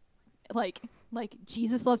you? Like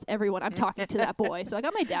Jesus loves everyone. I'm talking to that boy. So I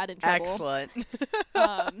got my dad in trouble. Excellent.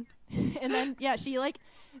 And then, she like,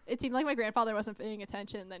 it seemed like my grandfather wasn't paying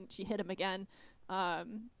attention. Then she hit him again.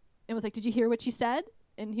 And was like, did you hear what she said?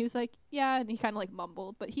 And he was like, yeah. And he kind of like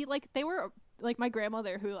mumbled. But he like, they were like my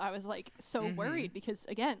grandmother, who I was like so worried, because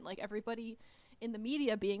again, like everybody in the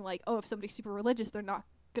media being like, oh, if somebody's super religious, they're not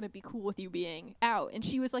gonna be cool with you being out. And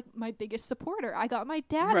she was like my biggest supporter. I got my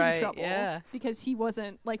dad in trouble because he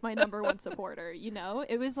wasn't like my number one supporter.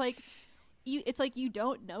 It was like it's like you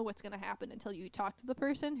don't know what's gonna happen until you talk to the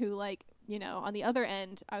person who, like, on the other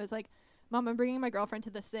end. I was like, Mom, I'm bringing my girlfriend to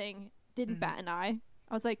this thing. Didn't bat an eye.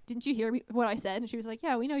 I was like, didn't you hear what I said? And she was like,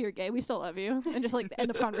 yeah, we know you're gay, we still love you. And just like the end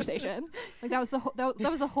of conversation. Like that was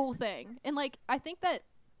the whole thing. And like I think that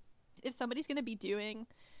if somebody's going to be doing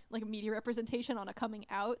like media representation on a coming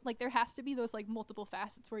out, like there has to be those like multiple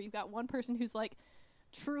facets where you've got one person who's like,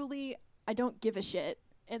 truly, I don't give a shit.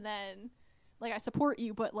 And then like, I support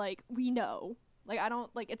you, but like, we know, like, I don't,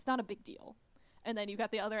 like, it's not a big deal. And then you've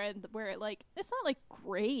got the other end where like, it's not like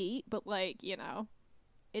great, but like,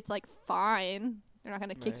 it's like fine. They're not going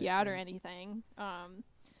to kick you out or anything. And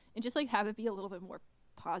just like have it be a little bit more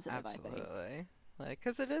positive. Absolutely. I think. Like,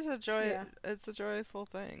 cause it is a joy, it's a joyful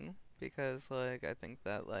thing. Because like I think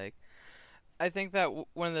that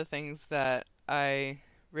one of the things that I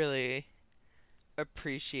really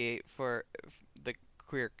appreciate for the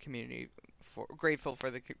queer community, grateful for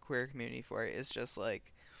the queer community for, is just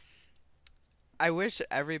like, I wish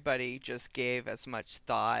everybody just gave as much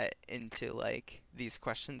thought into like these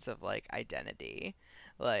questions of like identity,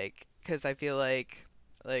 like, because I feel like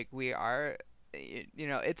we are,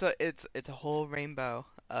 it's a whole rainbow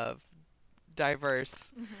of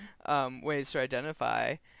diverse ways to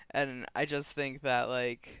identify, and I just think that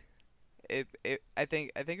like I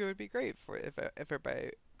think it would be great for if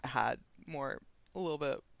everybody had more, a little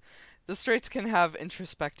bit. The straights can have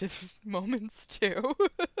introspective moments too.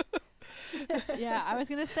 Yeah, I was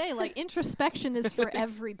gonna say, like, introspection is for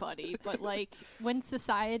everybody, but like when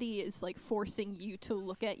society is like forcing you to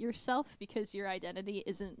look at yourself because your identity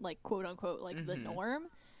isn't like quote unquote like the norm,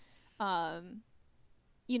 um,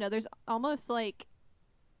 there's almost like,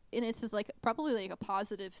 and this is like probably like a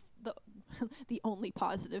positive, the only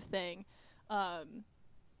positive thing,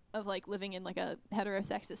 of like living in like a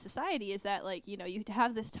heterosexist society is that like, you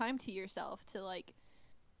have this time to yourself to like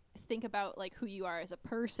think about like who you are as a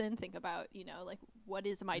person, think about, like, what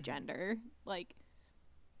is my gender? Like,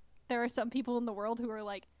 there are some people in the world who are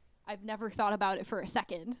like, I've never thought about it for a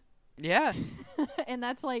second. Yeah. And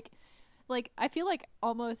that's like I feel like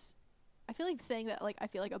saying that like I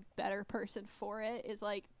feel like a better person for it is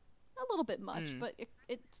like a little bit much, but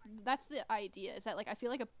that's the idea, is that like I feel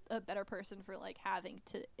like a better person for like having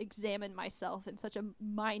to examine myself in such a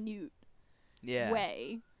minute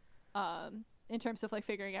way, in terms of like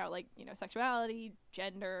figuring out like, sexuality,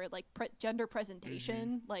 gender, like gender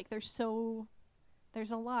presentation. Like there's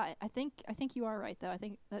a lot. I think you are right though. I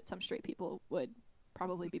think that some straight people would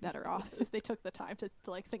probably be better off if they took the time to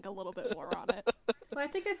like think a little bit more on it. Well, I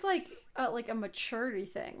think it's like a maturity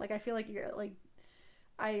thing. Like I feel like you're like,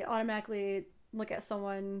 I automatically look at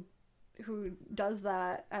someone who does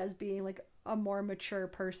that as being like a more mature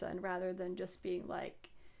person rather than just being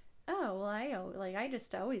like, oh, well, I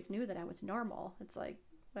just always knew that I was normal. It's like,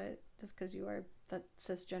 but just because you are that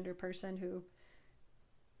cisgender person who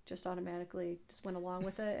just automatically just went along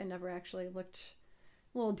with it and never actually looked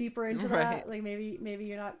a little deeper into that. Like maybe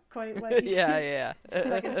you're not quite what you like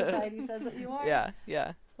in society says that you are.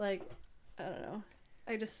 Yeah. Like, I don't know.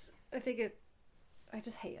 I just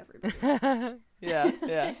hate everybody.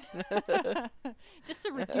 Yeah. Just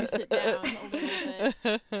to reduce it down a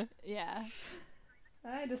little bit. Yeah.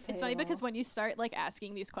 It's funny because when you start like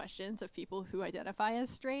asking these questions of people who identify as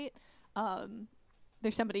straight,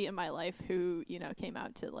 there's somebody in my life who, came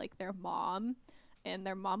out to like their mom, and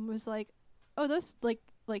their mom was like, oh, those like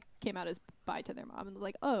came out as bi to their mom, and was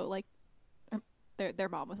like, oh, like their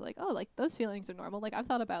mom was like, oh, like those feelings are normal. Like I've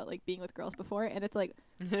thought about like being with girls before, and it's like,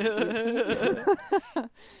 excuse me.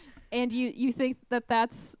 And you think that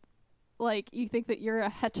that's like, you think that you're a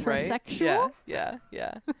heterosexual? Right?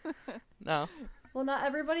 Yeah. No. Well, not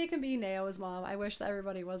everybody can be Neo's mom. I wish that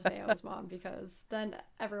everybody was Neo's mom, because then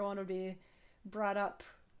everyone would be brought up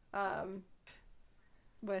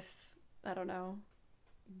with, I don't know,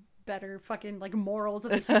 better fucking like morals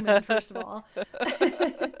as a human, first of all.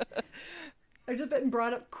 I've just been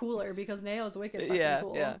brought up cooler because Neo's wicked fucking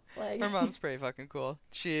cool. Yeah. Like, her mom's pretty fucking cool.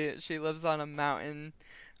 She lives on a mountain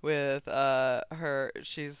with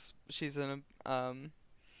she's in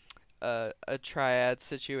a triad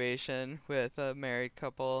situation with a married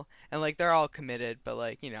couple, and like they're all committed, but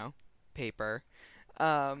like, paper.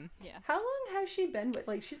 Yeah. How long has she been with,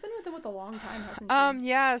 like, she's been with them with a long time, hasn't she?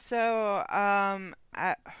 Yeah, so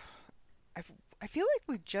I feel like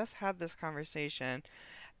we just had this conversation.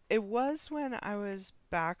 It was when I was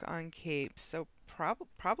back on Cape, so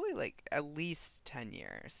probably like at least 10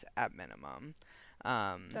 years at minimum.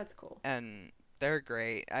 That's cool. And they're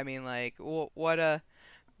great. I mean, like, what a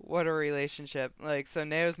relationship. Like, so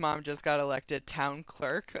Neo's mom just got elected town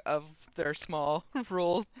clerk of their small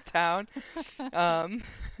rural town.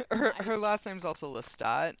 Her last name's also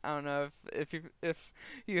Lestat. I don't know if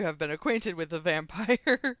you have been acquainted with the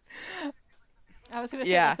vampire. I was gonna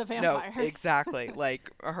say like the vampire. No, exactly.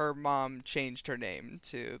 Like her mom changed her name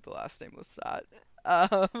to the last name Lestat.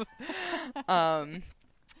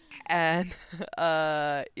 And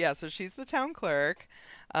yeah, so she's the town clerk.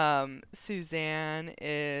 Suzanne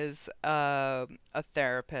is a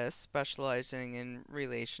therapist specializing in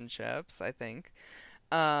relationships, I think.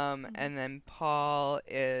 And then Paul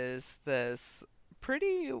is this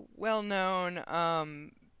pretty well-known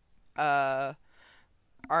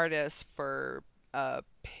artist for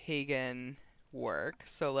pagan work.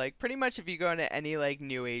 So like pretty much if you go into any like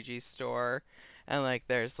new agey store and like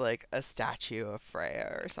there's like a statue of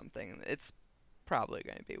Freya or something, it's probably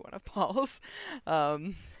going to be one of Paul's.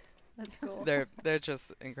 That's cool. They're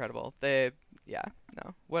just incredible.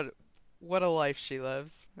 What a life she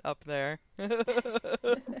lives up there.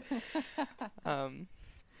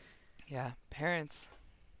 Yeah, parents,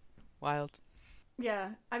 wild. Yeah,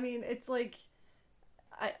 I mean, it's like,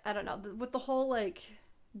 I don't know, with the whole like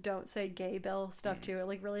don't say gay bill stuff too, it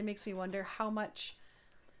like really makes me wonder how much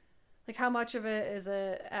of it is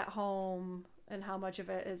at home and how much of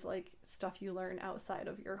it is like stuff you learn outside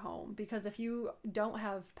of your home. Because if you don't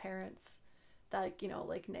have parents that,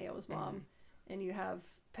 like Neo's mom, and you have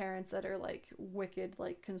parents that are like wicked,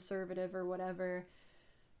 like conservative or whatever,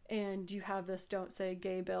 and you have this don't say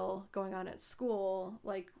gay bill going on at school,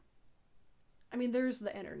 like I mean, there's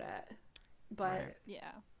the internet, but Right.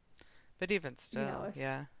 Yeah. But even you know, still, if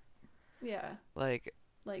yeah. yeah, Like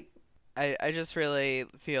like I just really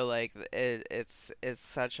feel like it's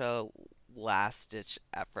such a last ditch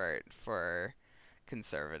effort for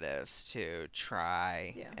conservatives to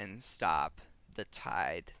try yeah, and stop the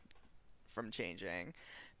tide from changing,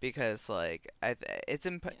 because like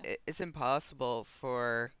Yeah. it's impossible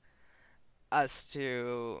for us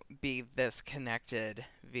to be this connected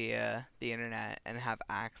via the internet and have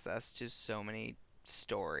access to so many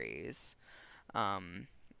stories, um,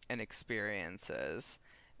 and experiences,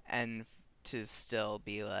 and to still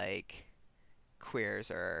be like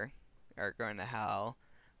queers are going to hell.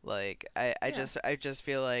 Like yeah. I just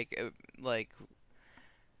feel like like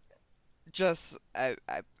just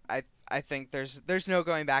I think there's no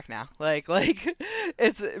going back now. Like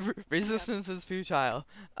it's Yep. resistance is futile.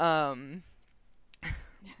 Um,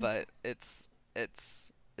 but it's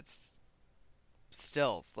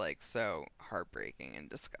still like so heartbreaking and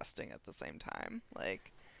disgusting at the same time.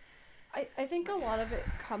 Like, I think a Right. lot of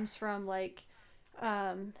it comes from like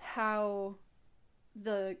how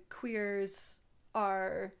the queers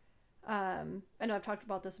are I know I've talked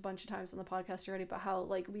about this a bunch of times on the podcast already, but how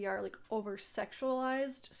like we are like over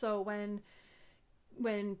sexualized. So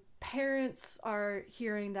when parents are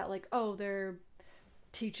hearing that like, oh, they're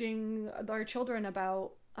teaching our children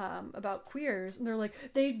about queers, and they're like,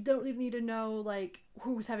 they don't even need to know like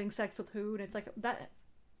who's having sex with who, and it's like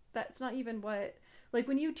that's not even what, like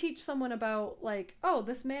when you teach someone about like, oh,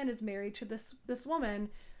 this man is married to this woman,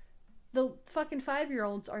 the fucking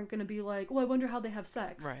 5-year-olds aren't going to be like, well, I wonder how they have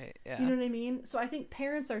sex. right, You yeah, know what I mean? So I think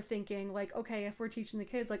parents are thinking like, okay, if we're teaching the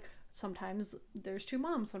kids like, sometimes there's two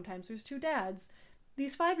moms, sometimes there's two dads,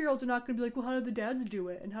 these 5-year-olds are not going to be like, well, how did the dads do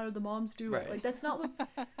it and how did the moms do it? right, Like that's not what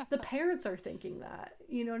the parents are thinking. That,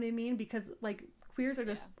 you know what I mean? Because like queers are Yeah.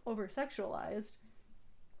 just over sexualized,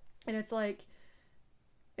 and it's like,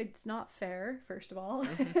 it's not fair, first of all,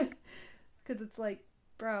 hmm because it's like,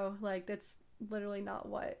 bro, like that's literally not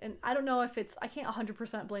what. And I don't know if it's, I can't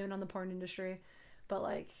 100% blame it on the porn industry, but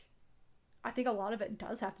like I think a lot of it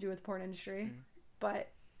does have to do with the porn industry. But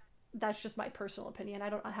that's just my personal opinion. I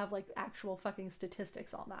don't have like actual fucking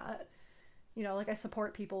statistics on that. You know, like I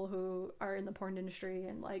support people who are in the porn industry,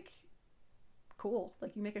 and like, cool,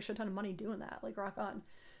 like you make a shit ton of money doing that, like rock on.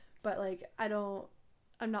 But like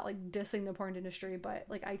I'm not like dissing the porn industry, but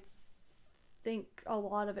like I think a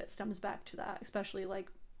lot of it stems back to that, especially like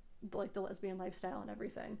the lesbian lifestyle and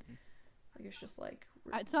everything. Like it's just like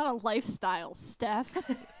It's not a lifestyle, Steph.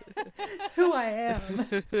 it's who I am.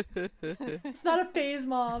 It's not a phase,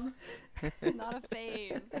 mom. Not a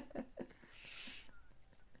phase.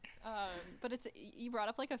 But it's, you brought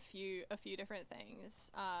up like a few different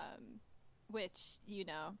things, which,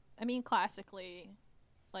 I mean, classically,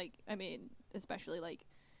 like, I mean, especially like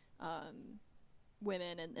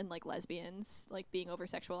women and like lesbians like being over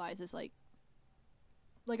sexualized is like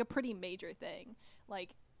a pretty major thing.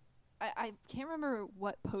 Like, I can't remember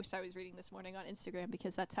what post I was reading this morning on Instagram,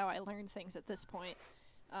 because that's how I learned things at this point.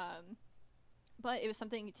 Um, but it was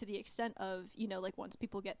something to the extent of, like once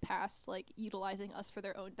people get past like utilizing us for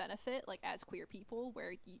their own benefit, like as queer people,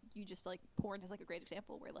 where you just like, porn is like a great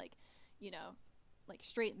example where like, you know, like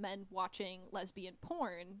straight men watching lesbian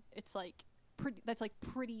porn, it's like that's like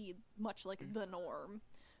pretty much like the norm.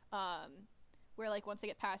 Um, where like once they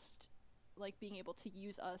get past like being able to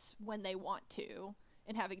use us when they want to,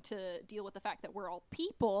 and having to deal with the fact that we're all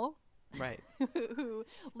people right, who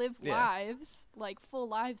live yeah, lives, like full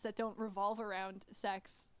lives that don't revolve around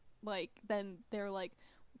sex, like then they're like,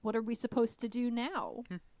 what are we supposed to do now?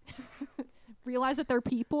 Realize that they're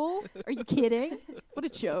people? Are you kidding? What a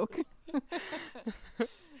joke.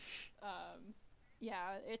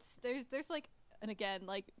 Yeah, it's there's like, and again,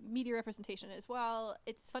 like media representation as well.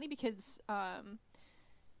 It's funny because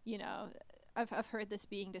you know, I've heard this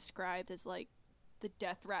being described as like the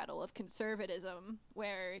death rattle of conservatism,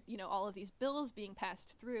 where all of these bills being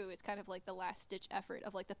passed through is kind of like the last ditch effort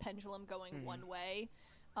of like the pendulum going hmm one way,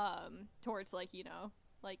 towards like,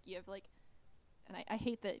 like you have like, and I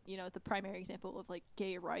hate that the primary example of like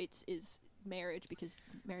gay rights is marriage, because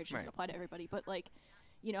marriage doesn't right, apply to everybody, but like,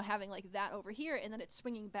 having like that over here, and then it's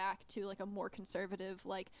swinging back to like a more conservative,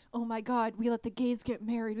 like, oh my god, we let the gays get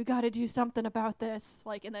married, we got to do something about this,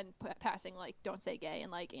 like, and then passing like don't say gay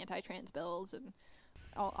and like anti-trans bills and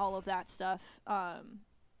all of that stuff.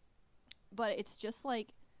 But it's just like,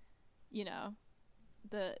 you know,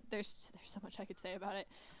 there's so much I could say about it.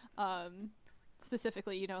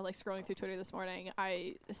 Specifically, like scrolling through Twitter this morning,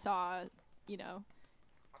 I saw,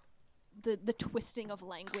 the twisting of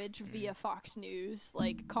language via Fox News,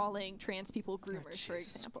 like calling trans people groomers, for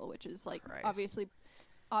example, which is like obviously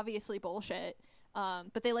bullshit.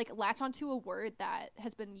 But they like latch onto a word that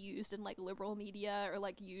has been used in like liberal media or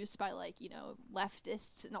like used by like, you know,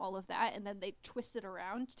 leftists and all of that, and then they twist it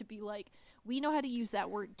around to be like, we know how to use that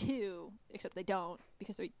word too, except they don't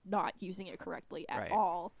because they're not using it correctly at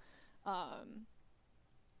all.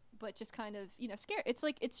 But just kind of, you know, scare. It's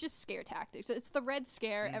like, it's just scare tactics. It's the Red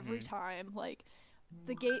Scare every time. Like,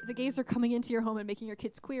 the gays are coming into your home and making your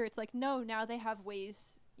kids queer. It's like, no, now they have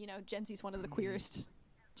ways, you know, Gen Z's one of the queerest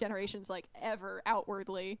generations, like, ever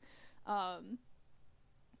outwardly. And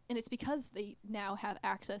it's because they now have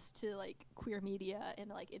access to, like, queer media,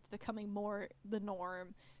 and, like, it's becoming more the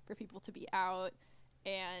norm for people to be out.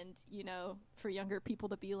 And, you know, for younger people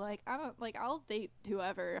to be like, I'll date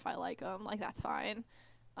whoever if I like them. Like, that's fine.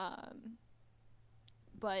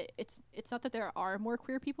 But it's not that there are more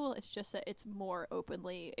queer people, it's just that it's more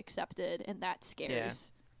openly accepted, and that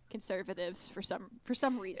scares conservatives for some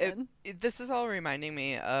reason. This is all reminding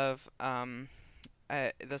me of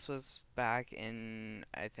this was back in,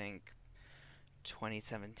 I think,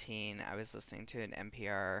 2017. I was listening to an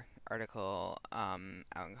NPR article out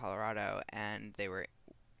in Colorado, and they were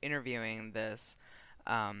interviewing this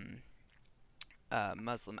Muslim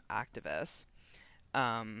activist.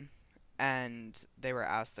 And they were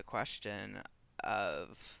asked the question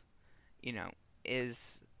of, you know,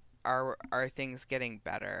 are things getting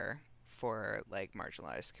better for like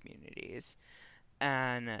marginalized communities?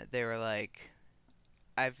 And they were like,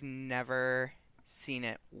 I've never seen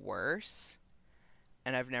it worse,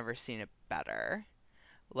 and I've never seen it better.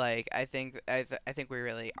 Like, I think we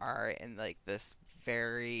really are in like this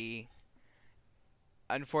very,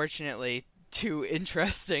 unfortunately, too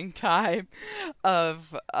interesting time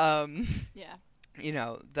of you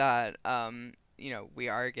know, that you know, we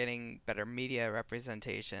are getting better media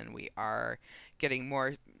representation, we are getting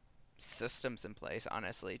more systems in place,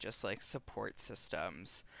 honestly, just like support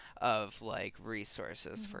systems of like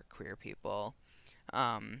resources for queer people.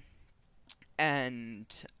 And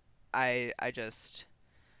I just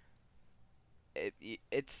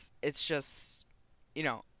it's just, you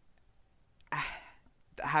know,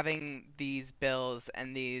 having these bills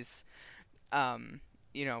and these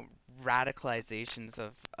you know, radicalizations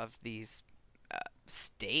of these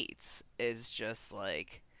states is just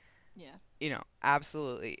like, you know,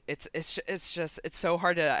 absolutely, it's just, it's so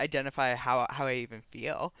hard to identify how I even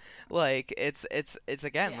feel. Like, it's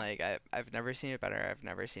again, like, I've never seen it better, I've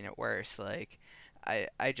never seen it worse. Like,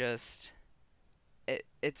 I just,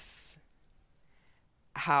 it's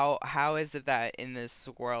how is it that in this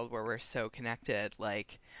world where we're so connected,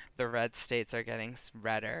 like, the red states are getting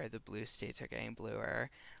redder, the blue states are getting bluer?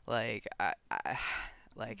 Like,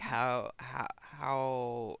 like, how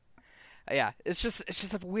yeah, it's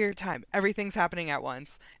just a weird time. Everything's happening at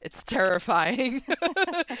once. It's terrifying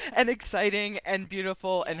and exciting and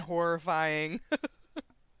beautiful and horrifying.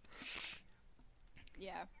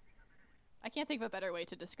 Yeah. I can't think of a better way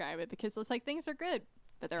to describe it, because it's like things are good,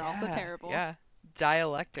 but they're also terrible. Yeah.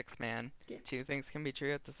 Dialectics, man. Yeah. Two things can be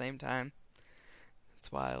true at the same time.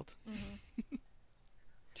 It's wild.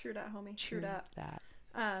 True that, homie. True that.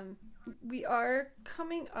 We are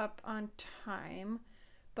coming up on time,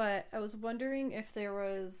 but I was wondering if there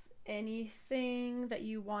was anything that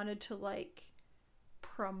you wanted to like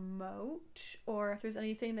promote, or if there's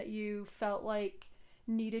anything that you felt like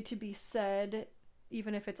needed to be said,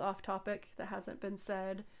 even if it's off topic, that hasn't been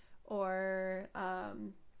said, or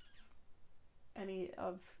anything,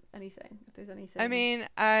 if there's anything. I mean,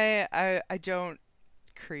 I don't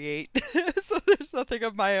create, so there's nothing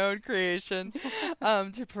of my own creation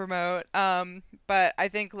to promote. But I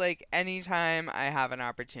think, like, anytime I have an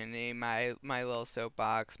opportunity, my little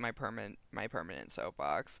soapbox, my permanent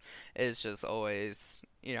soapbox is just always,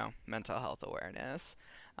 you know, mental health awareness.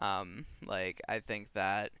 Like, I think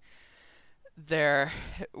that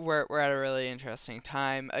we're at a really interesting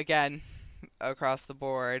time again across the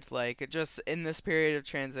board, like, just in this period of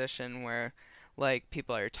transition where, like,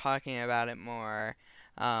 people are talking about it more,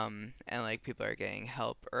 and like people are getting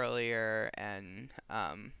help earlier, and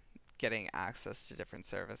getting access to different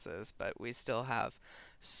services, but we still have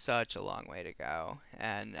such a long way to go.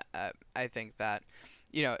 And I think that,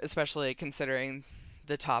 you know, especially considering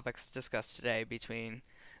the topics discussed today between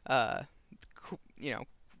you know,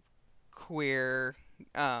 queer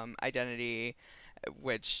identity,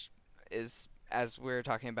 which is, as we were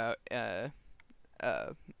talking about,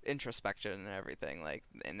 introspection and everything, like,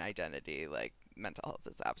 in identity, like, mental health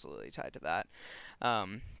is absolutely tied to that.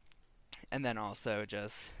 And then also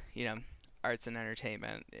just, you know, arts and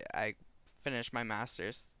entertainment. I finished my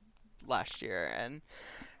master's last year, and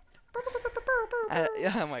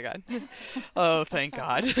oh my god. Oh, thank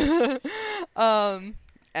God. Um,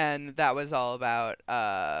 and that was all about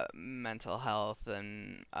mental health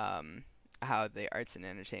and how the arts and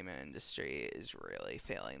entertainment industry is really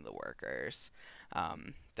failing the workers.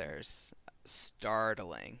 There's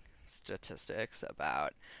startling statistics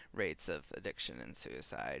about rates of addiction and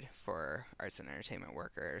suicide for arts and entertainment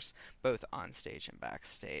workers, both on stage and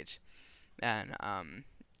backstage. And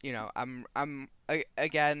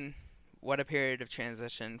again, what a period of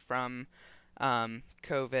transition from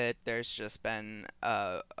COVID. There's just been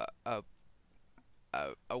a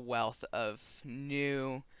wealth of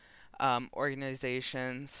new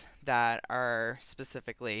organizations that are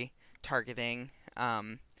specifically targeting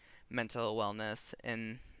mental wellness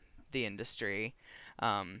in the industry.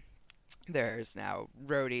 Um, there's now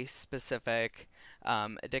roadie specific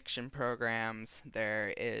addiction programs.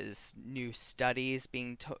 There is new studies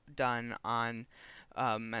being done on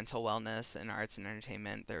mental wellness in arts and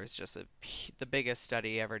entertainment. There was just the biggest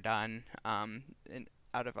study ever done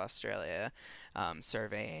out of Australia,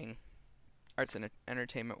 surveying arts and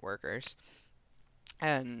entertainment workers.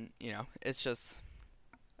 And, it's just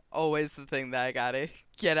always the thing that I gotta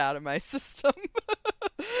get out of my system.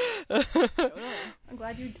 Totally. I'm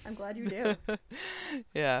glad you do.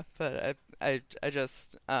 Yeah, but I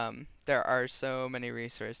just there are so many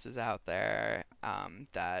resources out there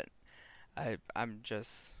that I'm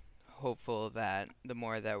just hopeful that the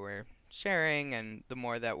more that we're sharing and the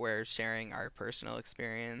more that we're sharing our personal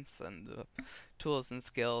experience and the tools and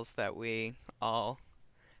skills that we all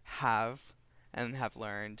have and have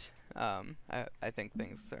learned, I think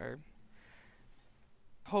things are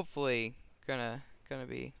hopefully gonna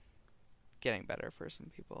be getting better for some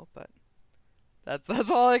people. But that's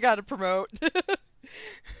all I got to promote.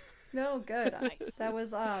 No, good. Nice. That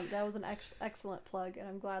was an excellent plug, and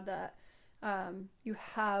I'm glad that you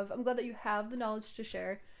have the knowledge to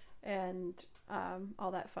share and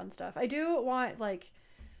all that fun stuff. I do want, like,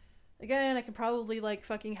 again, I could probably like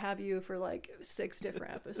fucking have you for like 6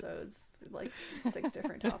 different episodes, like 6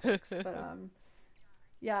 different topics. But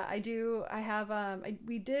yeah,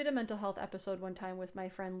 we did a mental health episode one time with my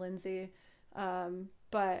friend Lindsay.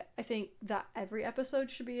 But I think that every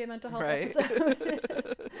episode should be a mental health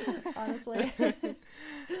episode. Honestly.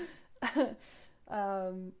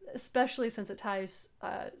 Especially since it ties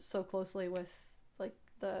so closely with like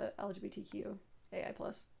the LGBTQ AI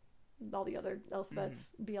plus all the other alphabets,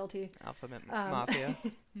 BLT. Alphabet Mafia.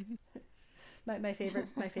 my favorite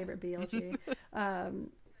BLT.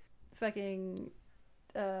 Fucking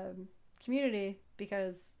community,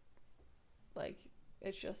 because like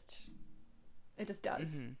it just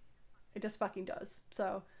does. Mm-hmm. It just fucking does.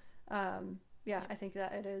 So yeah, I think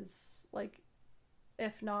that it is, like,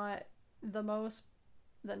 if not the most,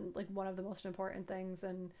 then like one of the most important things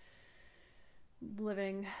in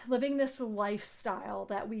living this lifestyle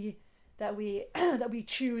that we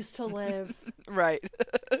choose to live. Right.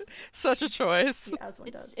 Such a choice. As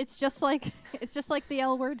one does. It's just like the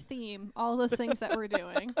L word theme. All those things that we're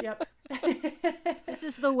doing. Yep. This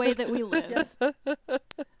is the way that we live. Yep.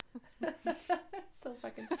 So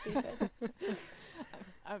fucking stupid.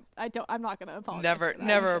 I'm not gonna apologize.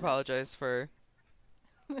 Never apologize for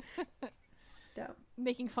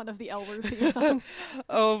making fun of the L word theme song.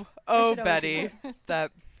 oh Betty.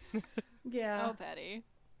 That. Yeah. Oh Betty.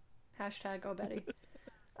 Hashtag oh Betty.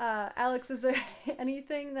 Alex, is there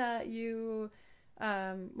anything that you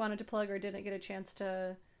wanted to plug or didn't get a chance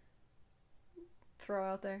to throw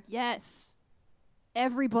out there? Yes.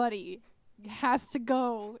 Everybody has to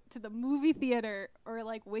go to the movie theater or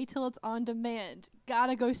like wait till it's on demand.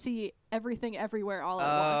 Gotta go see Everything Everywhere All at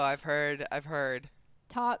Once. Oh, I've heard.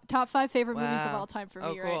 Top 5 favorite movies of all time for me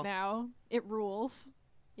cool. right now. It rules.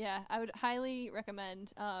 Yeah, I would highly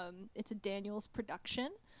recommend. It's a Daniels production.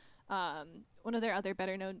 One of their other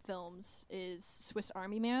better known films is Swiss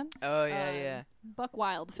Army Man. Oh yeah. Buck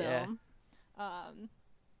Wild film. Yeah.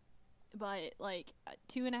 But like a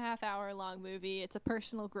 2.5 hour long movie. It's a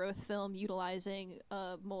personal growth film utilizing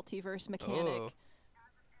a multiverse mechanic.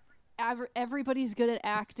 Everybody's good at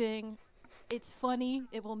acting. It's funny.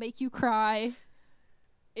 It will make you cry.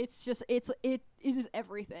 It's just it is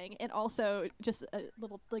everything. And also just a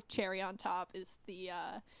little like cherry on top is the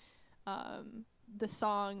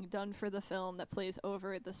song done for the film that plays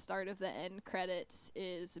over the start of the end credits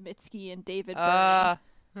is Mitski and David Byrne.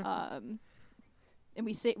 And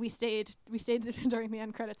we stayed during the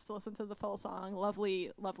end credits to listen to the full song.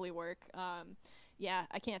 Lovely work. Yeah,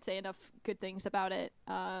 I can't say enough good things about it.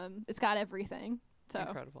 It's got everything. So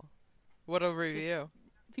incredible. What a review.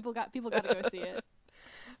 People got to go see it.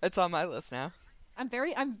 It's on my list now. I'm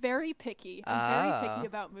very picky. I'm very picky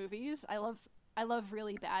about movies. I love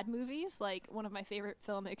really bad movies. Like, one of my favorite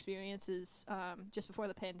film experiences just before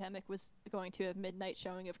the pandemic was going to a midnight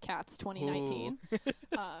showing of Cats 2019.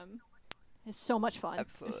 It's so much fun.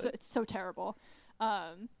 Absolutely. It's so terrible.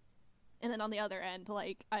 And then on the other end,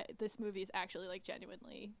 like, this movie is actually like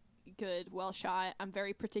genuinely good, well shot. I'm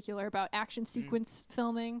very particular about action sequence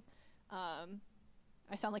filming. I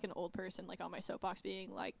sound like an old person, like, on my soapbox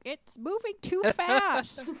being like, it's moving too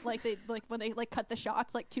fast. like when they like cut the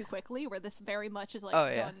shots like too quickly, where this very much is like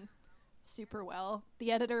done super well.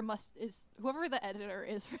 The editor whoever the editor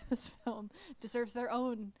is for this film deserves their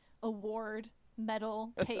own award,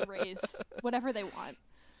 medal, pay raise, whatever they want.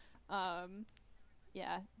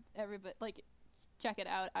 Yeah, everybody, like, check it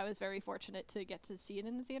out. I was very fortunate to get to see it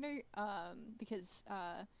in the theater because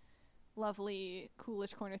lovely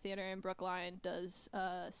Coolidge Corner Theater in Brookline does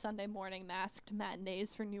Sunday morning masked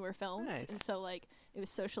matinees for newer films. Nice. And so, like, it was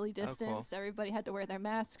socially distanced. Cool. Everybody had to wear their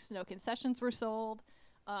masks. No concessions were sold.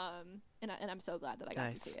 And I'm so glad that I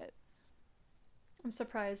got to see it. I'm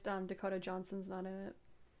surprised Dakota Johnson's not in it.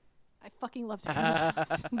 I fucking love Dakota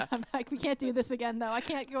Johnson. I'm like, we can't do this again, though. I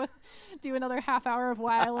can't go do another half hour of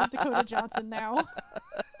why I love Dakota Johnson now.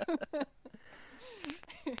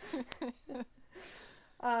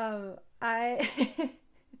 I'm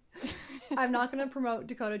not going to promote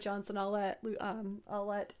Dakota Johnson. I'll let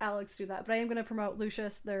Alex do that. But I am going to promote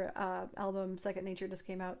Lucius. Their album Second Nature just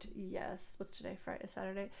came out. Yes, what's today?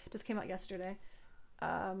 Saturday. Just came out yesterday.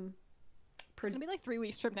 It's gonna be like 3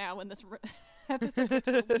 weeks from now when this episode gets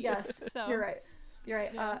released. Yes, so. You're right.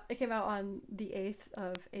 Yeah. It came out on the 8th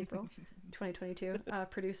of April, 2022.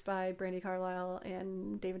 Produced by Brandy Carlisle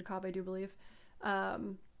and David Cobb, I do believe.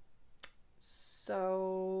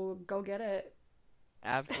 So go get it.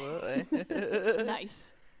 Absolutely.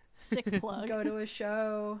 Nice. Sick plug. Go to a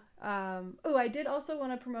show. I did also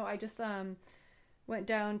want to promote. I just went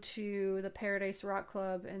down to the Paradise Rock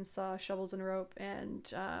Club and saw Shovels and Rope,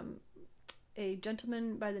 and a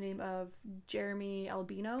gentleman by the name of Jeremy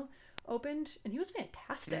Albino opened, and he was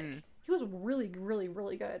fantastic. He was really, really,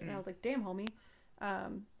 really good. And I was like, damn, homie.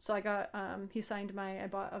 So I got, I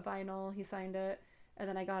bought a vinyl, he signed it, and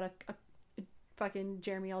then I got a fucking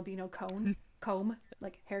Jeremy Albino comb,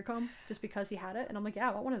 like hair comb, just because he had it. And I'm like, yeah,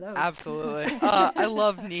 I want one of those. Absolutely. I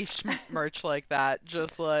love niche merch like that.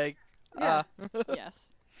 Just like,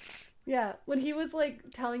 Yes. Yeah, when he was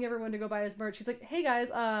like telling everyone to go buy his merch, he's like, hey guys,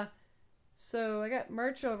 so I got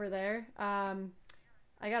merch over there. I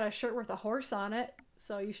got a shirt with a horse on it,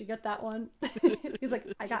 so you should get that one. He's like,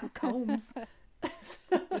 I got combs.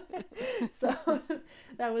 So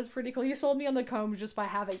that was pretty cool. He sold me on the combs just by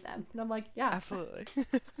having them. And I'm like, yeah. Absolutely.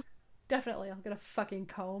 Definitely, I'll get a fucking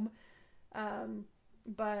comb.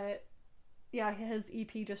 But yeah, his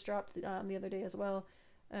EP just dropped the other day as well.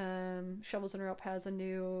 Shovels and Rope has a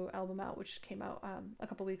new album out, which came out a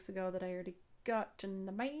couple weeks ago that I already got in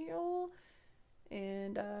the mail.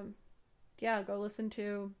 And yeah, go listen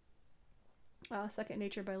to Second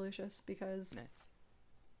Nature by Lucius, because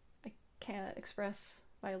I can't express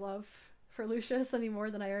my love for Lucius any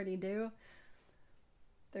more than I already do.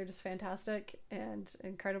 They're just fantastic and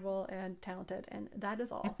incredible and talented, and that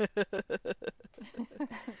is all.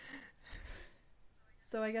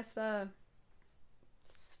 So I guess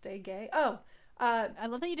stay gay. I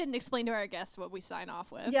love that you didn't explain to our guests what we sign off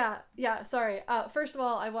with. Yeah, sorry. First of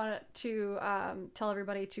all, I wanted to tell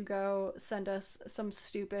everybody to go send us some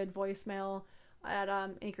stupid voicemail at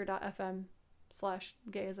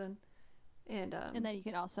anchor.fm/gayism. And then you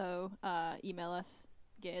can also email us,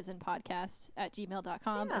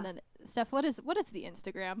 gayisinpodcast@gmail.com. Yeah. And then, Steph, what is the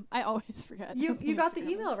Instagram? I always forget. You got the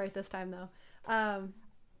email right this time, though.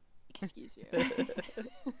 Excuse you.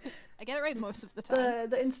 I get it right most of the time.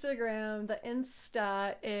 The Instagram, the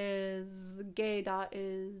Insta is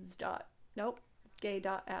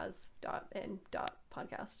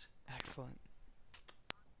gay.as.podcast. Excellent.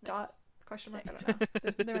 Dot question mark. I don't know.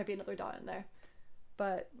 There might be another dot in there,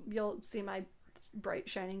 but you'll see my bright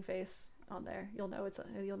shining face on there. You'll know it's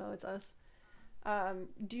us.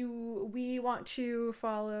 Do we want to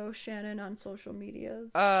follow Shannon on social medias?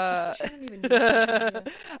 Does Shannon even use social media?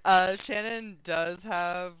 Shannon does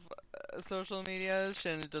have social medias.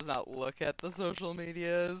 Shannon does not look at the social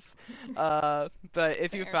medias. But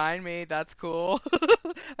if you Fair. find me, that's cool.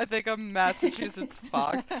 I think I'm Massachusetts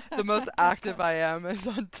Fox. The most active I am is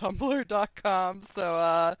on Tumblr.com.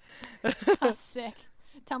 So Sick.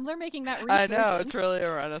 Tumblr making that I resurgence. know, it's really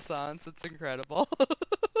a renaissance. It's incredible.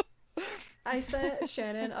 I sent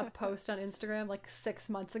Shannon a post on Instagram like 6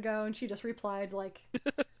 months ago, and she just replied like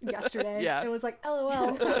yesterday. Yeah. It was like,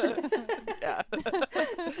 LOL. Yeah.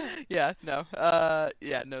 Yeah, no.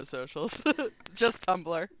 Yeah, no socials. Just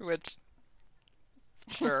Tumblr, which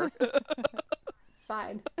sure.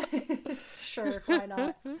 Fine. Sure, why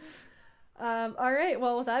not? All right,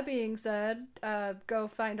 well, with that being said, go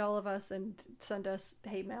find all of us and send us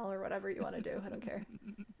hate mail or whatever you want to do. I don't care.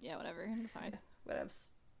 Yeah, whatever. It's fine. Whatevs.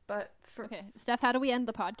 But for Okay, Steph, how do we end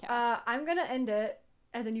the podcast? I'm gonna end it,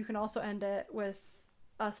 and then you can also end it with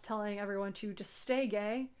us telling everyone to just stay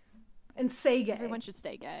gay and say gay. Everyone should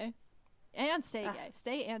stay gay. And say gay.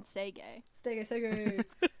 Stay and say gay. Stay gay, say gay.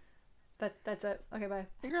 That's it. Okay, bye.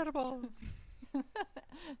 Incredible.